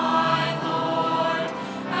 my Lord,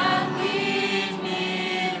 and lead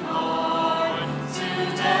me, Lord,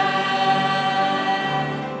 today.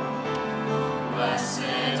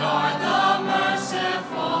 Blessed are the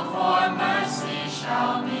merciful, for mercy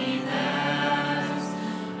shall be theirs,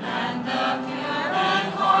 and the pure in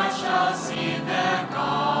heart shall see their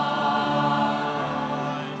God.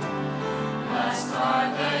 Blessed are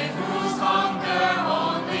they whose hunger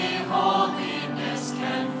only holiness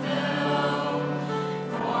can fill,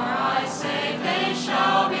 for I say they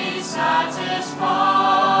shall be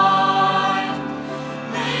satisfied.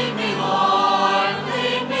 Lead me, Lord,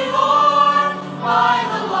 by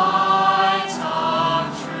the light of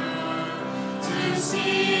truth, to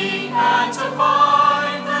seek and to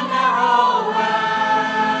find the narrow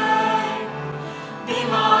way. Be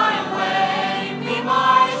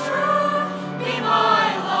my truth, be my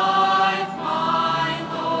life, my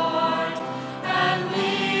Lord, and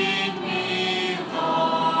lead me,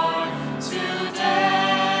 Lord,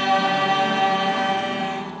 today.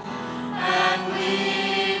 And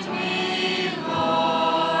lead me,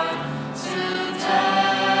 Lord,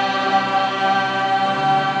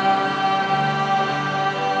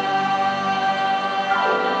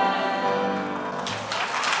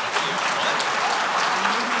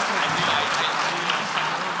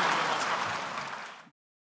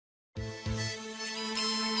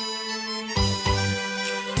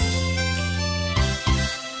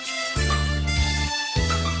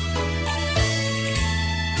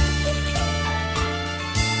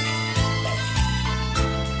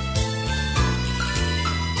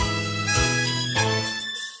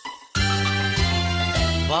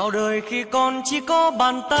 Vào đời khi con chỉ có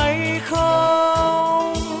bàn tay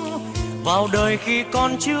không, vào đời khi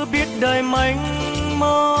con chưa biết đời mênh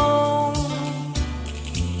mông,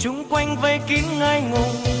 chung quanh vây kín ngại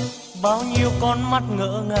ngùng, bao nhiêu con mắt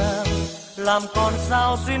ngỡ ngàng, làm con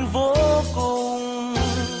sao duyên vô cùng.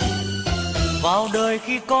 vào đời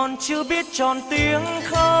khi con chưa biết tròn tiếng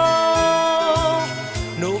khóc,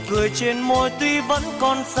 nụ cười trên môi tuy vẫn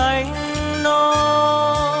còn xanh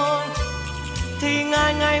non, thì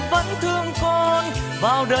Ngài Ngài vẫn thương con,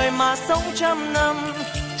 vào đời mà sống trăm năm,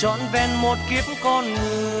 trọn vẹn một kiếp con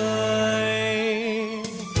người.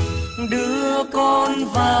 Đưa con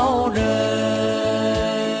vào đời,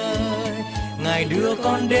 Ngài đưa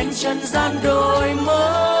con đến chân gian đổi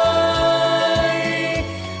mới.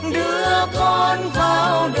 Đưa con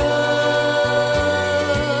vào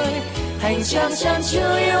đời, hành trang chan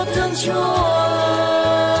chứa yêu thương Chúa ơi.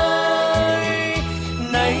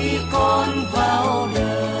 Nay con vào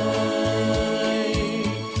đời,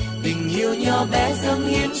 tình yêu nhỏ bé dâng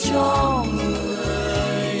hiến cho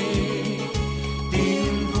người,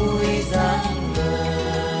 tin vui dáng người.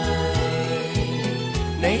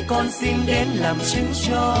 Nay con xin đến làm chứng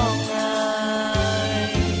cho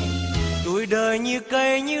Ngài. Tuổi đời như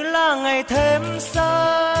cây như lá ngày thêm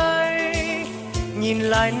say, nhìn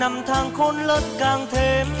lại năm tháng khôn lớn càng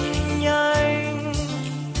thêm nhanh.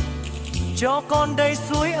 Cho con đây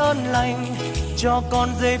suối ơn lành, cho con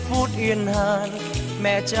giây phút yên hàn,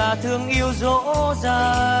 mẹ cha thương yêu dỗ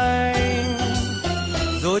dành.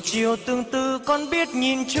 Rồi chiều tương tư con biết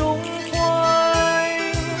nhìn chung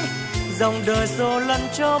quanh, dòng đời xô lăn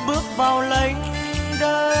cho bước vào lánh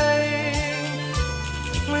đây.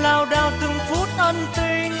 Lao đao từng phút ân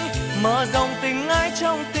tình, mở rộng tình ái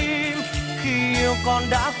trong tim, khi yêu con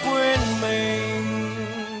đã quên mình.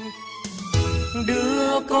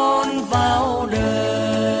 Đưa con vào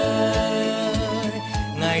đời,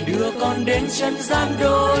 Ngài đưa con đến chân gian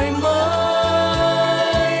đổi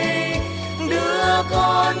mới. Đưa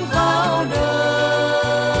con vào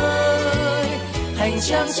đời, hành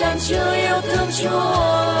trang chan chứa yêu thương Chúa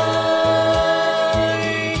ơi.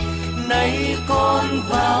 Nay con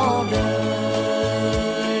vào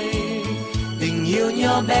đời, tình yêu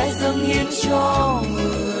nhỏ bé dâng hiến cho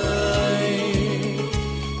người,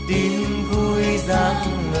 tin vui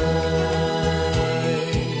dáng người.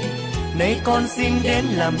 Nay con xin đến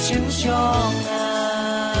làm chứng cho Ngài.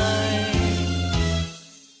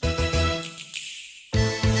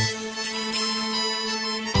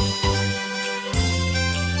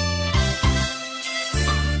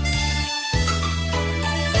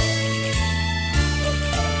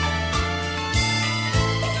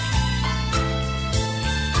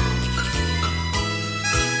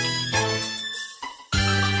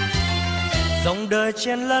 Dòng đời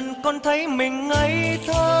chen lẫn con thấy mình ngây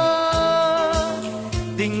thơ,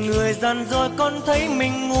 tình người dần rồi con thấy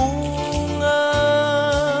mình ngu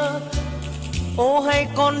ngơ. Ô hay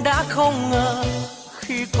con đã không ngờ,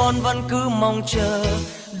 khi con vẫn cứ mong chờ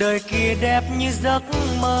đời kia đẹp như giấc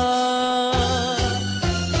mơ.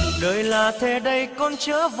 Đời là thế đây con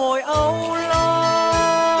chớ vội âu lo,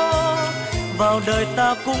 vào đời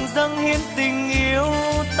ta cùng dâng hiến tình yêu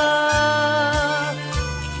ta.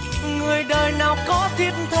 Người đời nào có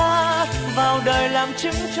thiết tha, vào đời làm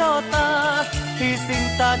chứng cho ta, hy sinh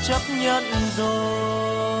ta chấp nhận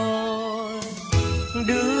rồi.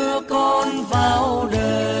 Đưa con vào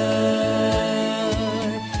đời,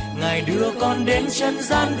 Ngài đưa con đến chân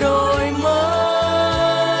gian đổi mới.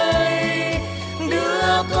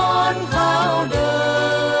 Đưa con vào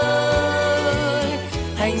đời,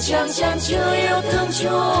 hành trang chan chứa yêu thương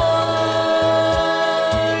Chúa ơi.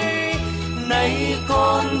 Nay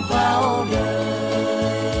con vào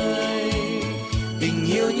đời, tình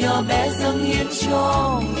yêu nhỏ bé dâng hiến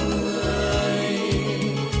cho người,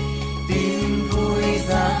 tin vui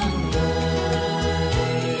dáng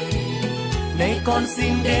người. Nay con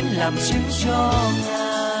xin đến làm chứng cho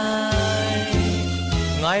Ngài.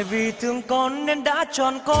 Ngài vì thương con nên đã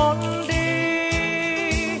chọn con đi,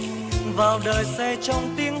 vào đời say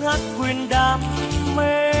trong tiếng hát quyền đam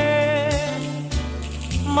mê.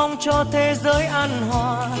 Mong cho thế giới an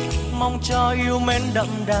hòa, mong cho yêu mến đậm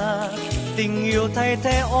đà, tình yêu thay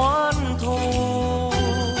thế oán thù.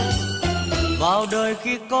 Vào đời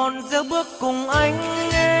khi con gieo bước cùng anh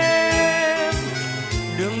em,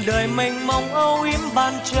 đường đời mênh mông âu yếm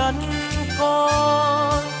bàn chân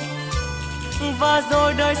con. Và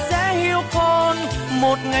rồi đời sẽ hiếu con,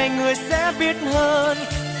 một ngày người sẽ biết hơn,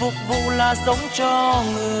 phục vụ là sống cho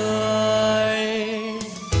người.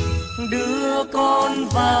 Đưa con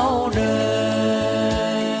vào đời,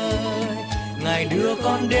 Ngài đưa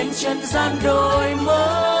con đến chân gian đổi mới.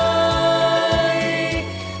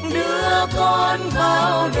 Đưa con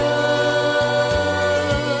vào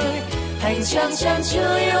đời, hành trang chan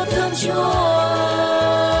chứa yêu thương Chúa ơi.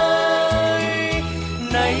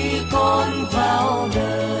 Nay con vào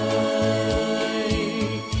đời,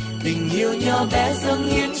 tình yêu nhỏ bé dâng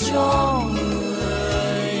hiến cho người,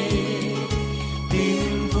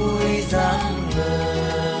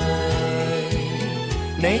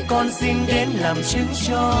 con xin đến làm chứng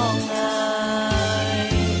cho Ngài.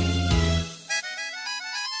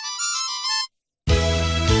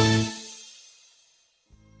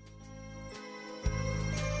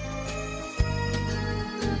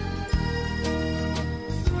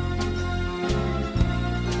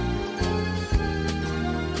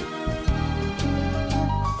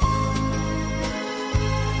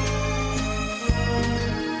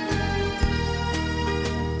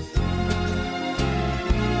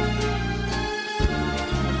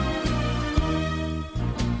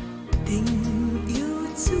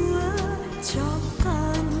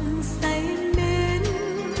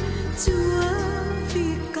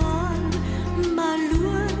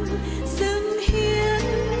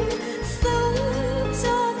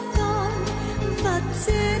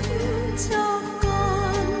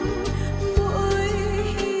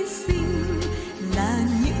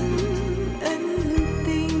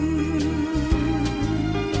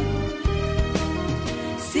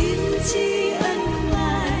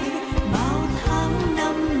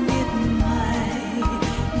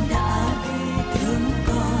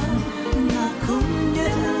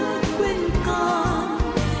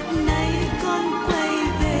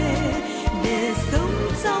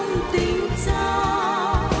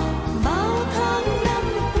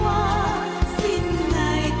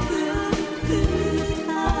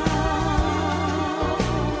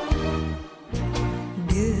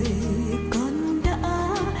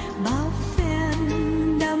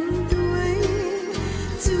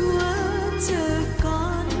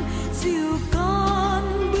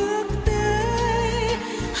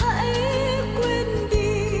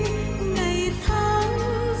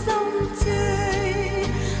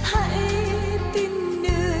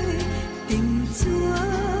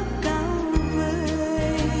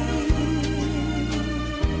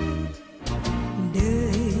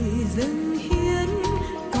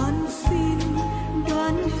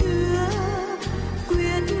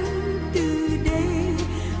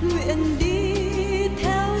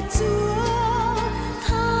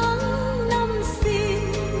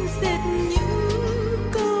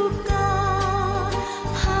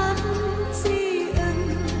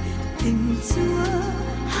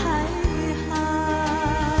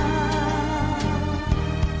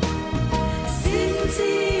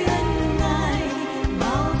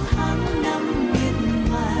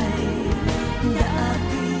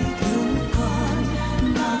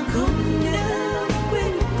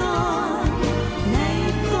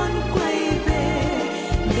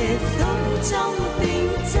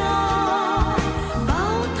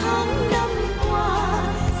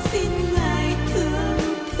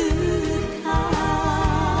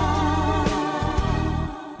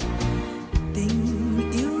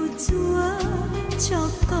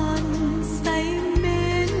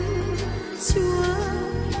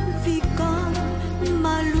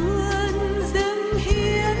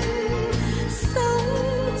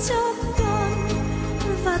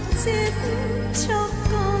 Chết